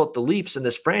I know about the Leafs in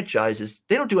this franchise is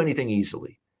they don't do anything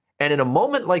easily. And in a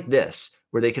moment like this,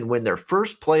 where they can win their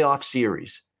first playoff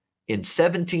series in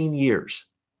 17 years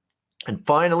and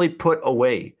finally put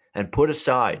away and put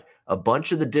aside a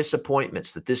bunch of the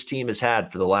disappointments that this team has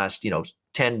had for the last,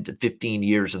 10 to 15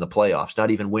 years in the playoffs,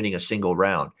 not even winning a single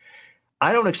round.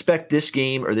 I don't expect this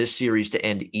game or this series to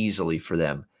end easily for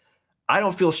them. I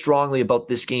don't feel strongly about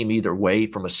this game either way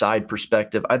from a side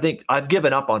perspective. I think I've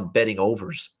given up on betting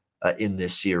overs in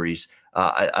this series.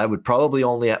 I would probably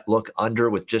only look under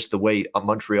with just the way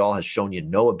Montreal has shown you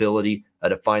no ability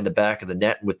to find the back of the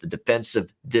net with the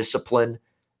defensive discipline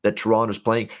that Toronto's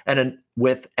playing. And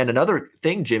another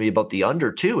thing, Jimmy, about the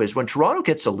under too, is when Toronto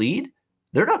gets a lead,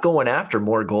 they're not going after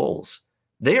more goals.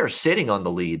 They are sitting on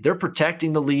the lead. They're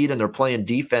protecting the lead and they're playing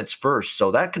defense first.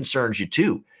 So that concerns you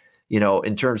too,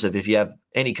 in terms of if you have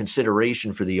any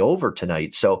consideration for the over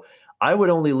tonight. So I would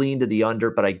only lean to the under,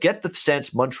 but I get the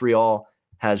sense Montreal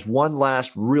has one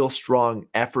last real strong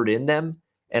effort in them.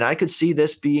 And I could see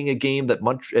this being a game that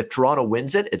if Toronto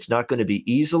wins it, it's not going to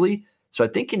be easily. So I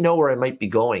think you know where I might be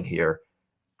going here.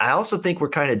 I also think we're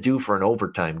kind of due for an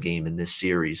overtime game in this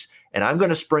series, and I'm going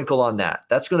to sprinkle on that.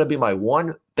 That's going to be my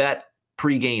one bet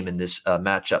pregame in this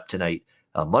matchup tonight.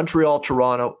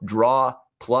 Montreal-Toronto draw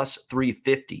plus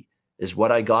 350 is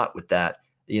what I got with that,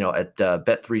 at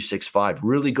Bet365.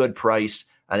 Really good price.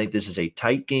 I think this is a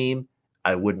tight game.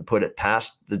 I wouldn't put it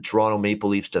past the Toronto Maple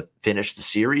Leafs to finish the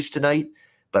series tonight,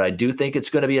 but I do think it's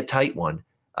going to be a tight one.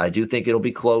 I do think it'll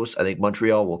be close. I think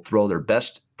Montreal will throw their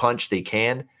best punch they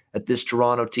can at this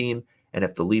Toronto team. And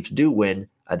if the Leafs do win,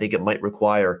 I think it might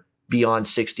require beyond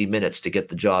 60 minutes to get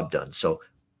the job done. So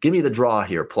give me the draw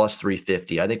here, plus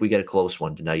 350. I think we get a close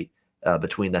one tonight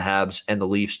between the Habs and the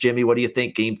Leafs. Jimmy, what do you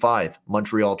think? Game 5,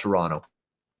 Montreal-Toronto.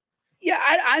 Yeah,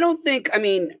 I don't think,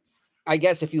 I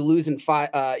guess if you lose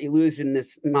you lose in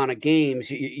this amount of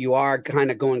games, you are kind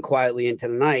of going quietly into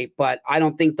the night, but I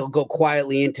don't think they'll go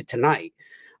quietly into tonight.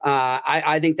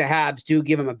 I think the Habs do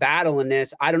give them a battle in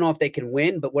this. I don't know if they can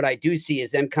win, but what I do see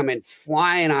is them coming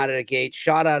flying out of the gate,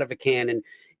 shot out of a cannon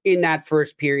in that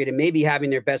first period, and maybe having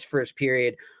their best first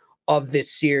period of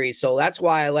this series. So that's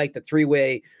why I like the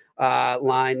three-way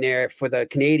line there for the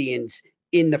Canadians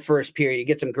in the first period. You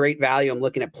get some great value. I'm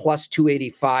looking at plus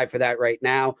 285 for that right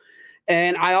now.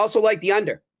 And I also like the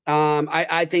under.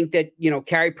 I think that,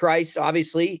 Carey Price,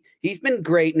 obviously, he's been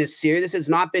great in this series. This has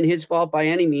not been his fault by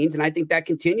any means. And I think that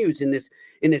continues in this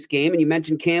game. And you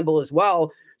mentioned Campbell as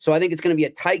well. So I think it's going to be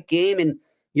a tight game. And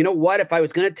you know what? If I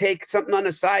was going to take something on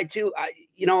the side too,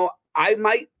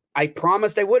 I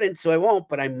promised I wouldn't, so I won't,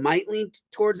 but I might lean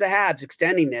towards the Habs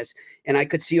extending this. And I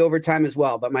could see overtime as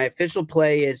well. But my official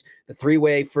play is the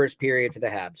three-way first period for the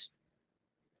Habs.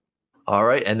 All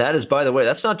right. And that is, by the way,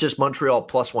 that's not just Montreal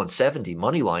plus 170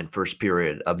 money line first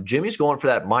period. Jimmy's going for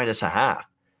that minus a half.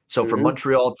 So for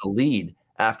Montreal to lead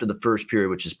after the first period,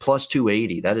 which is plus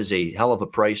 280, that is a hell of a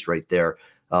price right there.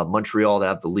 Montreal to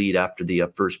have the lead after the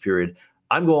first period.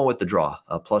 I'm going with the draw,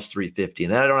 plus 350.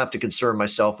 And then I don't have to concern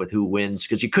myself with who wins,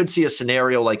 because you could see a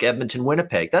scenario like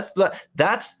Edmonton-Winnipeg. That's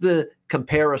the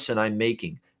comparison I'm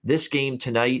making. This game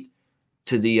tonight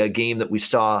to the game that we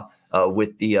saw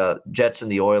with the Jets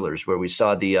and the Oilers, where we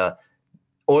saw the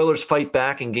Oilers fight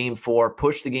back in Game 4,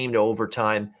 push the game to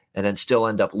overtime, and then still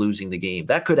end up losing the game.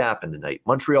 That could happen tonight.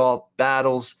 Montreal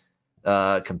battles,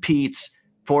 competes,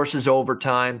 forces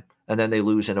overtime, and then they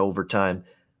lose in overtime.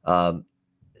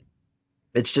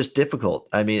 It's just difficult.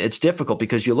 It's difficult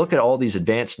because you look at all these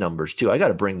advanced numbers too. I got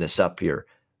to bring this up here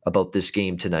about this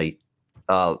game tonight.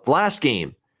 Last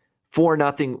game,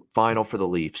 4-0 final for the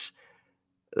Leafs.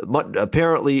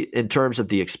 Apparently, in terms of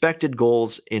the expected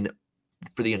goals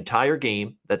for the entire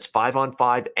game, that's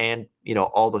 5-on-5 and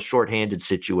all the shorthanded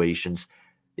situations,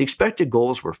 the expected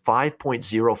goals were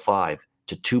 5.05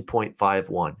 to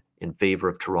 2.51 in favor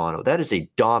of Toronto. That is a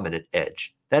dominant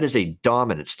edge. That is a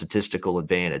dominant statistical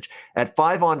advantage. At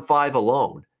 5-on-5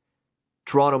 alone,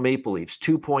 Toronto Maple Leafs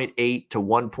 2.8 to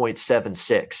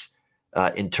 1.76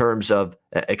 in terms of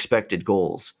expected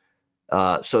goals.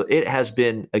 So it has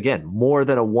been, again, more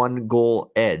than a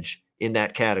 1-goal edge in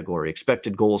that category.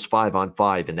 Expected goals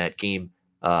 5-on-5 in that game,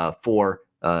 4-0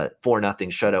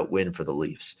 shutout win for the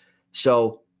Leafs.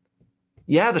 So,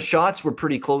 yeah, the shots were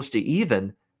pretty close to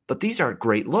even, but these aren't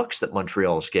great looks that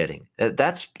Montreal is getting.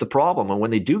 That's the problem. And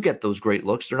when they do get those great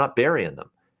looks, they're not burying them.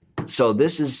 So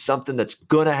this is something that's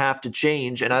going to have to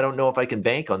change. And I don't know if I can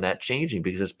bank on that changing,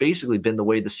 because it's basically been the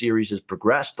way the series has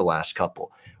progressed the last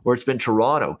couple, where it's been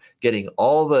Toronto getting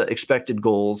all the expected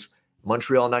goals,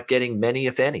 Montreal not getting many,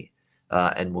 if any.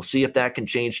 And we'll see if that can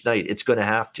change tonight. It's going to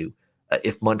have to,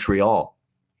 if Montreal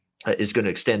is going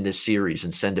to extend this series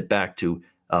and send it back to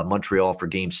Montreal for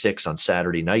Game 6 on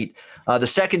Saturday night. The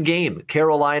second game,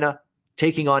 Carolina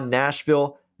taking on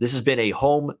Nashville. This has been a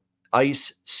home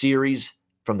ice series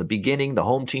from the beginning. The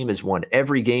home team has won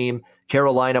every game.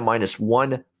 Carolina minus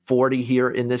 140 here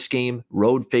in this game.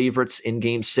 Road favorites in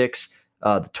Game 6.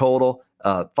 The total,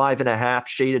 5.5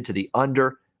 shaded to the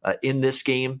under in this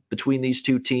game between these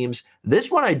two teams.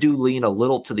 This one I do lean a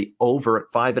little to the over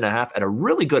at 5.5 at a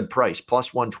really good price,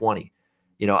 plus 120.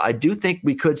 I do think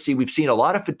we've seen a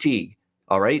lot of fatigue,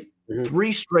 all right? Mm-hmm.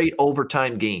 3 straight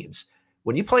overtime games.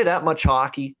 When you play that much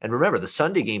hockey, and remember, the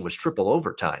Sunday game was triple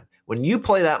overtime. When you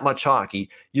play that much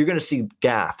hockey, you're going to see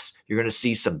gaffes. You're going to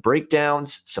see some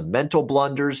breakdowns, some mental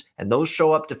blunders, and those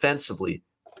show up defensively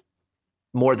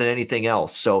more than anything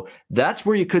else. So that's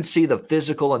where you could see the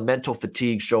physical and mental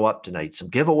fatigue show up tonight. Some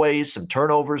giveaways, some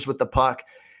turnovers with the puck,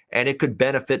 and it could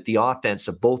benefit the offense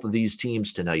of both of these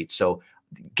teams tonight. So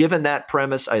given that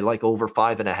premise, I like over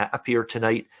 5.5 here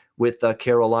tonight with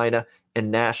Carolina and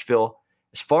Nashville.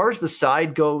 As far as the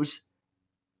side goes,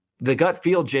 the gut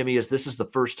feel, Jimmy, is this is the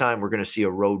first time we're going to see a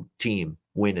road team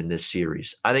win in this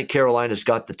series. I think Carolina's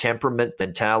got the temperament,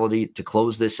 mentality to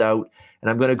close this out. And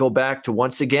I'm going to go back to,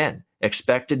 once again,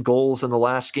 expected goals in the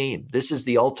last game. This is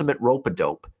the ultimate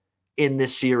rope-a-dope in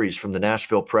this series from the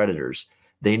Nashville Predators.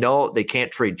 They know they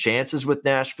can't trade chances with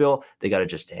Nashville. They got to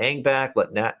just hang back,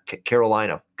 let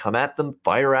Carolina come at them,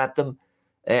 fire at them,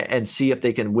 and see if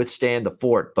they can withstand the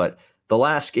fort. But the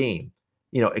last game,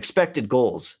 expected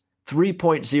goals,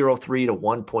 3.03 to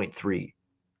 1.3.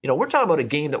 We're talking about a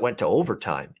game that went to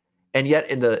overtime. And yet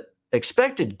in the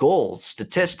expected goals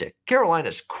statistic,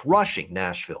 Carolina's crushing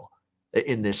Nashville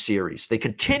in this series. They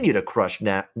continue to crush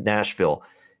Nashville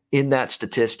in that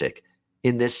statistic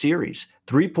in this series.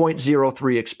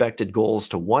 3.03 expected goals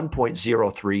to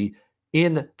 1.03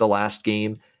 in the last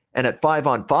game. And at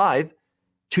 5-on-5,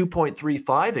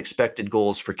 2.35 expected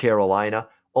goals for Carolina,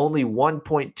 only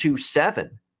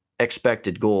 1.27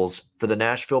 expected goals for the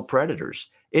Nashville Predators.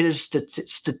 It is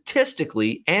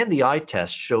statistically, and the eye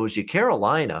test shows you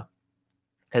Carolina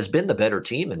has been the better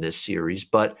team in this series,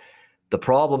 but the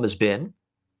problem has been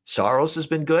Saros has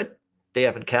been good. They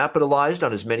haven't capitalized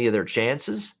on as many of their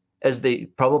chances as they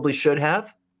probably should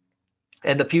have.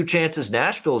 And the few chances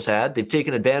Nashville's had, they've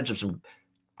taken advantage of some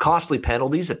costly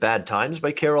penalties at bad times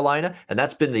by Carolina, and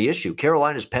that's been the issue.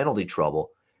 Carolina's penalty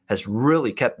trouble has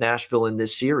really kept Nashville in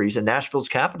this series, and Nashville's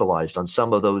capitalized on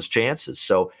some of those chances.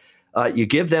 So you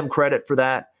give them credit for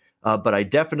that, but I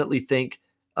definitely think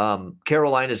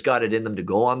Carolina's got it in them to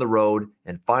go on the road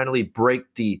and finally break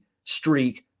the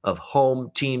streak of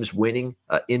home teams winning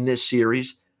in this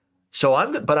series. So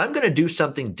I'm going to do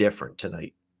something different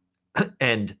tonight.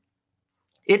 And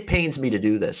it pains me to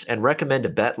do this and recommend a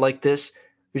bet like this,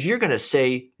 because you're going to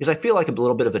say, because I feel like a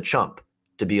little bit of a chump,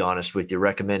 to be honest with you,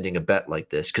 recommending a bet like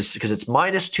this, because it's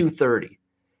minus 230.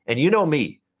 And you know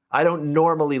me, I don't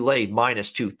normally lay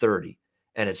minus 230,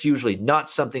 and it's usually not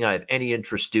something I have any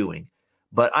interest doing.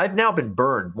 But I've now been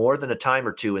burned more than a time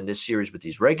or two in this series with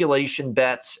these regulation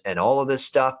bets and all of this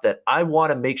stuff that I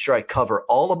want to make sure I cover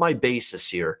all of my bases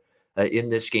here in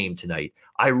this game tonight.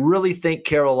 I really think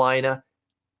Carolina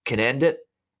can end it.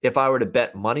 If I were to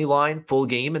bet money line full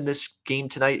game in this game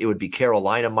tonight, it would be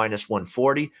Carolina minus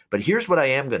 140. But here's what I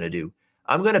am going to do.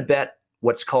 I'm going to bet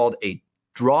what's called a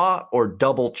draw or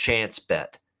double chance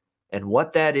bet. And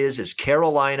what that is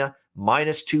Carolina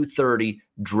minus 230,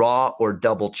 draw or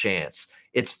double chance.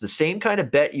 It's the same kind of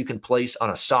bet you can place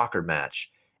on a soccer match.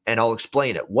 And I'll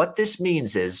explain it. What this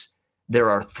means is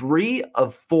there are 3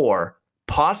 of 4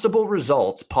 possible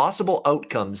results, possible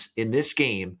outcomes in this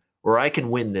game where I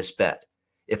can win this bet.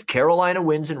 If Carolina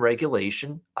wins in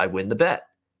regulation, I win the bet.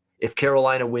 If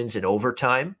Carolina wins in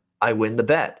overtime, I win the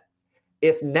bet.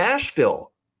 If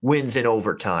Nashville wins in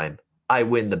overtime, I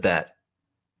win the bet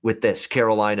with this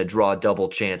Carolina draw double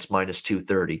chance minus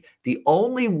 230. The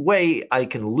only way I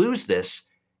can lose this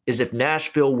is if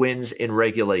Nashville wins in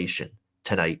regulation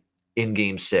tonight in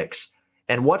Game 6.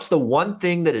 And what's the one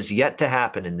thing that is yet to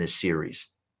happen in this series?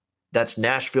 That's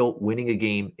Nashville winning a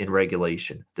game in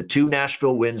regulation. The 2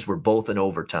 Nashville wins were both in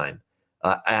overtime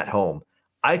at home.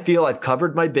 I feel I've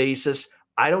covered my bases.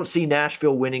 I don't see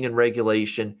Nashville winning in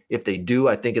regulation. If they do,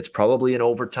 I think it's probably in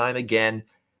overtime again.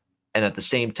 And at the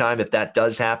same time, if that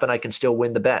does happen, I can still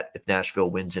win the bet if Nashville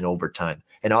wins in overtime.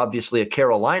 And obviously a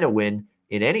Carolina win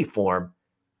in any form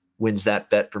wins that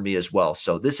bet for me as well.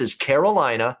 So this is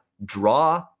Carolina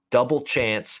draw double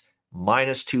chance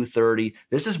minus 230.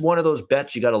 This is one of those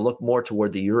bets you got to look more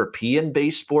toward the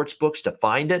European-based sports books to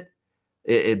find it.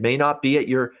 It may not be at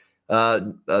your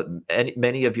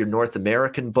many of your North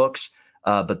American books,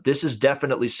 but this is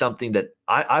definitely something that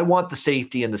I want the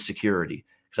safety and the security,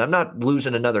 because I'm not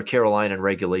losing another Carolina in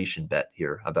regulation bet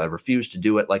here. I refuse to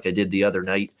do it like I did the other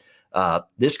night.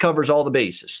 This covers all the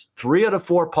bases. 3 out of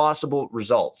 4 possible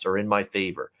results are in my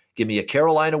favor. Give me a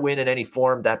Carolina win in any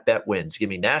form, that bet wins. Give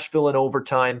me Nashville in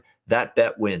overtime, that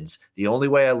bet wins. The only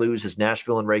way I lose is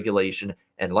Nashville in regulation.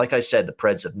 And like I said, the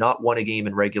Preds have not won a game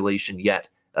in regulation yet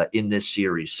in this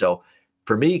series. So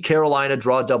for me, Carolina,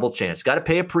 draw double chance. Got to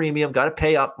pay a premium, got to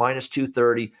pay up minus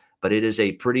 230, but it is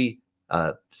a pretty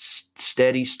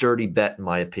steady, sturdy bet in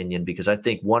my opinion, because I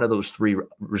think one of those 3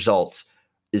 results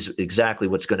is exactly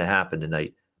what's going to happen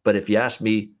tonight. But if you ask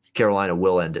me, Carolina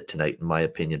will end it tonight, in my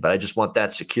opinion. But I just want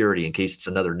that security in case it's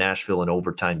another Nashville in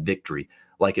overtime victory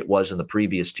like it was in the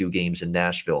previous 2 games in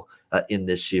Nashville in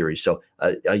this series. So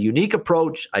a unique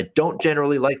approach. I don't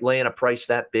generally like laying a price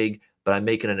that big, but I'm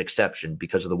making an exception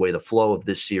because of the way the flow of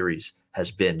this series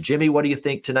has been. Jimmy, what do you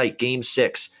think tonight? Game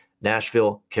 6,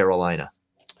 Nashville, Carolina.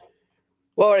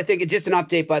 Well, I think just an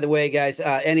update, by the way, guys.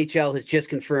 NHL has just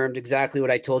confirmed exactly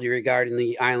what I told you regarding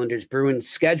the Islanders-Bruins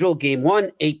schedule. Game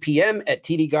 1, 8 p.m. at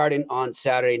TD Garden on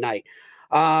Saturday night.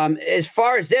 As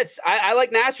far as this, I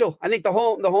like Nashville. I think the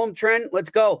home trend. Let's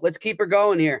go. Let's keep her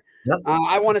going here. Yep.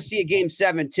 I want to see a Game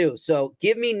 7 too. So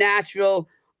give me Nashville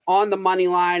on the money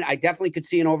line. I definitely could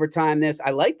see an overtime this.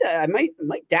 I like that. I might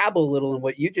dabble a little in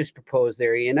what you just proposed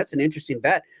there, Ian. That's an interesting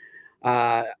bet.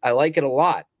 I like it a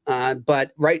lot.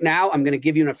 But right now, I'm going to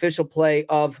give you an official play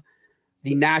of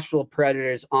the Nashville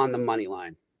Predators on the money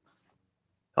line.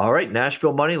 All right,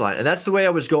 Nashville money line. And that's the way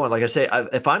I was going. Like I say,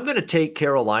 if I'm going to take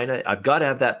Carolina, I've got to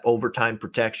have that overtime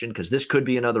protection because this could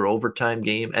be another overtime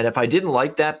game. And if I didn't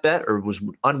like that bet or was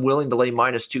unwilling to lay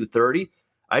minus 230,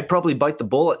 I'd probably bite the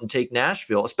bullet and take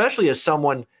Nashville, especially as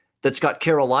someone that's got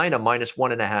Carolina minus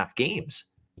 1.5 games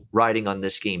riding on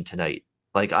this game tonight.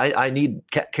 Like I need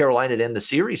Carolina to end the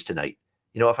series tonight.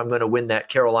 You know, if I'm going to win that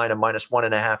Carolina minus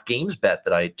 1.5 games bet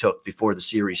that I took before the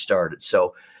series started.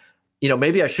 So, you know,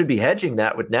 maybe I should be hedging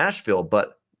that with Nashville,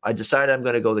 but I decided I'm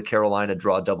going to go the Carolina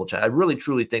draw double check. I really,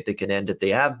 truly think they can end it. They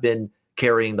have been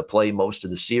carrying the play most of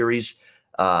the series,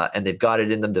 and they've got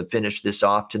it in them to finish this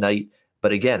off tonight.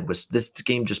 But again, with this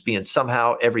game just being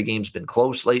somehow every game's been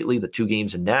close lately. The 2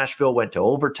 games in Nashville went to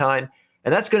overtime.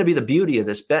 And that's going to be the beauty of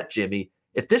this bet, Jimmy.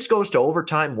 If this goes to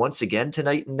overtime once again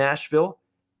tonight in Nashville,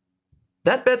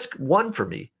 that bet's won for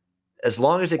me. As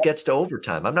long as it gets to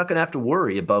overtime, I'm not going to have to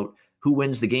worry about who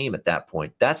wins the game at that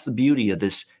point. That's the beauty of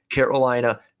this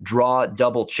Carolina draw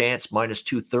double chance minus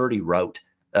 230 route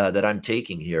that I'm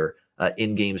taking here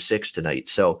in Game 6 tonight.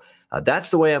 So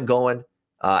that's the way I'm going.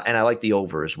 And I like the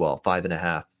over as well,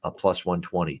 5.5, plus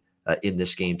 120 in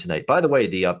this game tonight. By the way,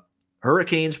 the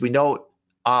Hurricanes, we know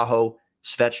Aho,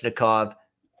 Svechnikov,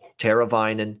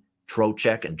 Teravainen,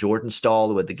 Trocheck, and Jordan Staal,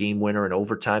 who had the game winner in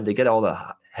overtime. They get all the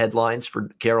headlines for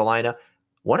Carolina.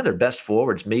 One of their best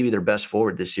forwards, maybe their best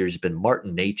forward this year, has been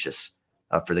Martin Necas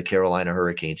for the Carolina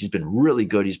Hurricanes. He's been really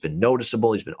good. He's been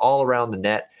noticeable. He's been all around the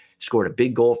net. Scored a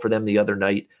big goal for them the other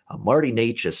night. Marty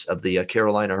Necas of the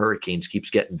Carolina Hurricanes keeps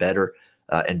getting better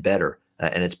and better,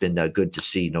 and it's been good to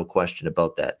see, no question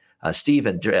about that.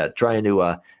 Steven trying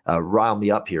to rile me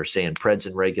up here, saying Preds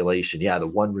in regulation. Yeah, the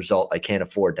one result I can't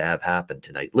afford to have happen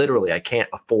tonight. Literally, I can't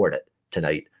afford it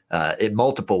tonight in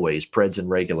multiple ways, Preds in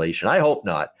regulation. I hope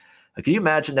not. Can you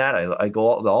imagine that? I go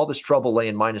all this trouble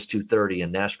laying minus 230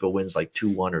 and Nashville wins like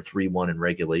 2-1 or 3-1 in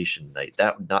regulation tonight.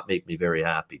 That would not make me very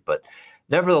happy. But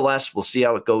nevertheless, we'll see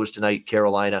how it goes tonight.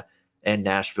 Carolina and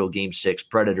Nashville, Game 6.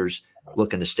 Predators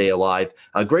looking to stay alive.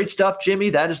 Great stuff,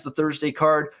 Jimmy. That is the Thursday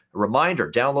card. A reminder,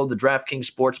 download the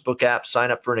DraftKings Sportsbook app,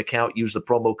 sign up for an account, use the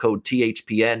promo code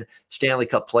THPN, Stanley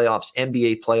Cup playoffs,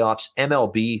 NBA playoffs,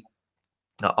 MLB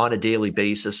on a daily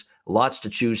basis. Lots to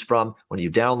choose from. When you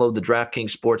download the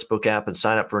DraftKings Sportsbook app and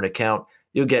sign up for an account,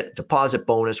 you'll get deposit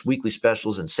bonus, weekly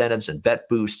specials, incentives, and bet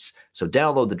boosts. So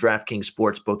download the DraftKings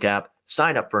Sportsbook app,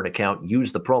 sign up for an account,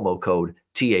 use the promo code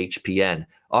THPN.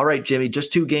 All right, Jimmy,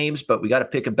 just 2 games, but we got to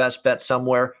pick a best bet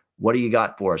somewhere. What do you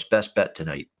got for us? Best bet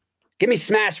tonight. Give me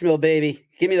Smashville, baby.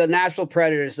 Give me the Nashville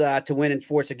Predators to win and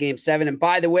force a Game 7. And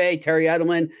by the way, Terry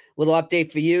Edelman, little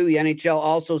update for you. The NHL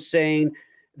also saying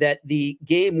that the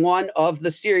Game 1 of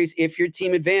the series, if your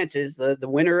team advances, the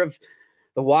winner of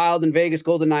the Wild and Vegas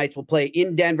Golden Knights will play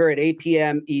in Denver at 8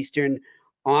 p.m. Eastern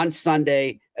on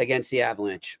Sunday against the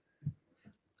Avalanche.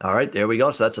 All right, there we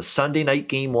go. So that's a Sunday night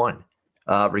Game 1.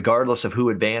 Regardless of who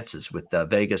advances with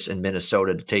Vegas and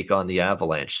Minnesota to take on the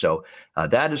Avalanche. So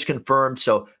that is confirmed.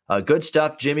 So good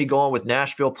stuff. Jimmy going with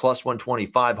Nashville plus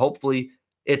 125. Hopefully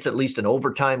it's at least an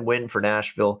overtime win for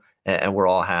Nashville, and we're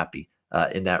all happy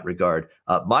in that regard.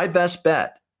 My best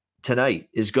bet tonight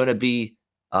is going to be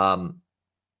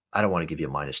I don't want to give you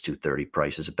a minus 230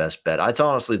 price as a best bet. It's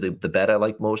honestly the bet I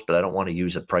like most, but I don't want to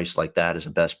use a price like that as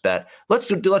a best bet. Let's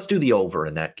do the over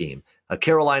in that game.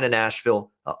 Carolina,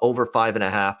 Nashville, over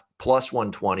 5.5, plus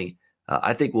 120.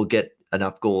 I think we'll get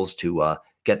enough goals to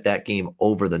get that game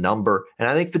over the number. And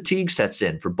I think fatigue sets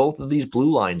in for both of these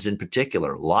blue lines in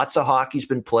particular. Lots of hockey's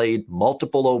been played,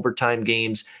 multiple overtime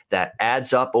games. That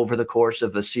adds up over the course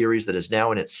of a series that is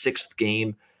now in its 6th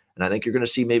game. And I think you're going to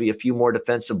see maybe a few more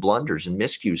defensive blunders and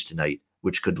miscues tonight,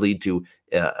 which could lead to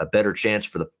a better chance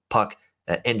for the puck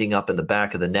ending up in the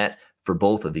back of the net for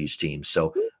both of these teams.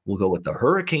 So we'll go with the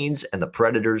Hurricanes and the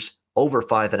Predators over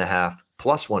 5.5,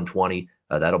 plus 120.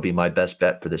 That'll be my best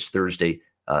bet for this Thursday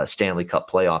Stanley Cup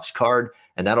playoffs card.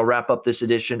 And that'll wrap up this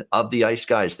edition of the Ice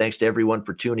Guys. Thanks to everyone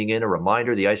for tuning in. A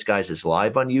reminder, the Ice Guys is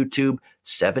live on YouTube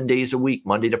 7 days a week,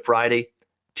 Monday to Friday,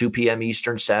 2 p.m.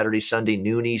 Eastern, Saturday, Sunday,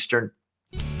 noon Eastern.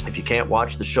 If you can't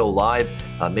watch the show live,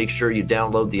 make sure you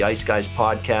download the Ice Guys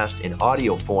podcast in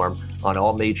audio form on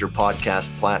all major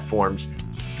podcast platforms,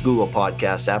 Google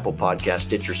Podcasts, Apple Podcasts,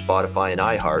 Stitcher, Spotify, and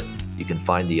iHeart. You can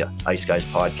find the Ice Guys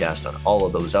podcast on all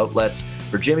of those outlets.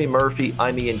 For Jimmy Murphy,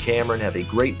 I'm Ian Cameron. Have a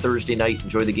great Thursday night.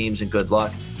 Enjoy the games and good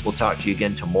luck. We'll talk to you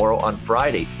again tomorrow on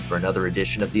Friday for another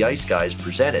edition of the Ice Guys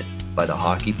presented by the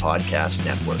Hockey Podcast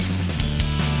Network.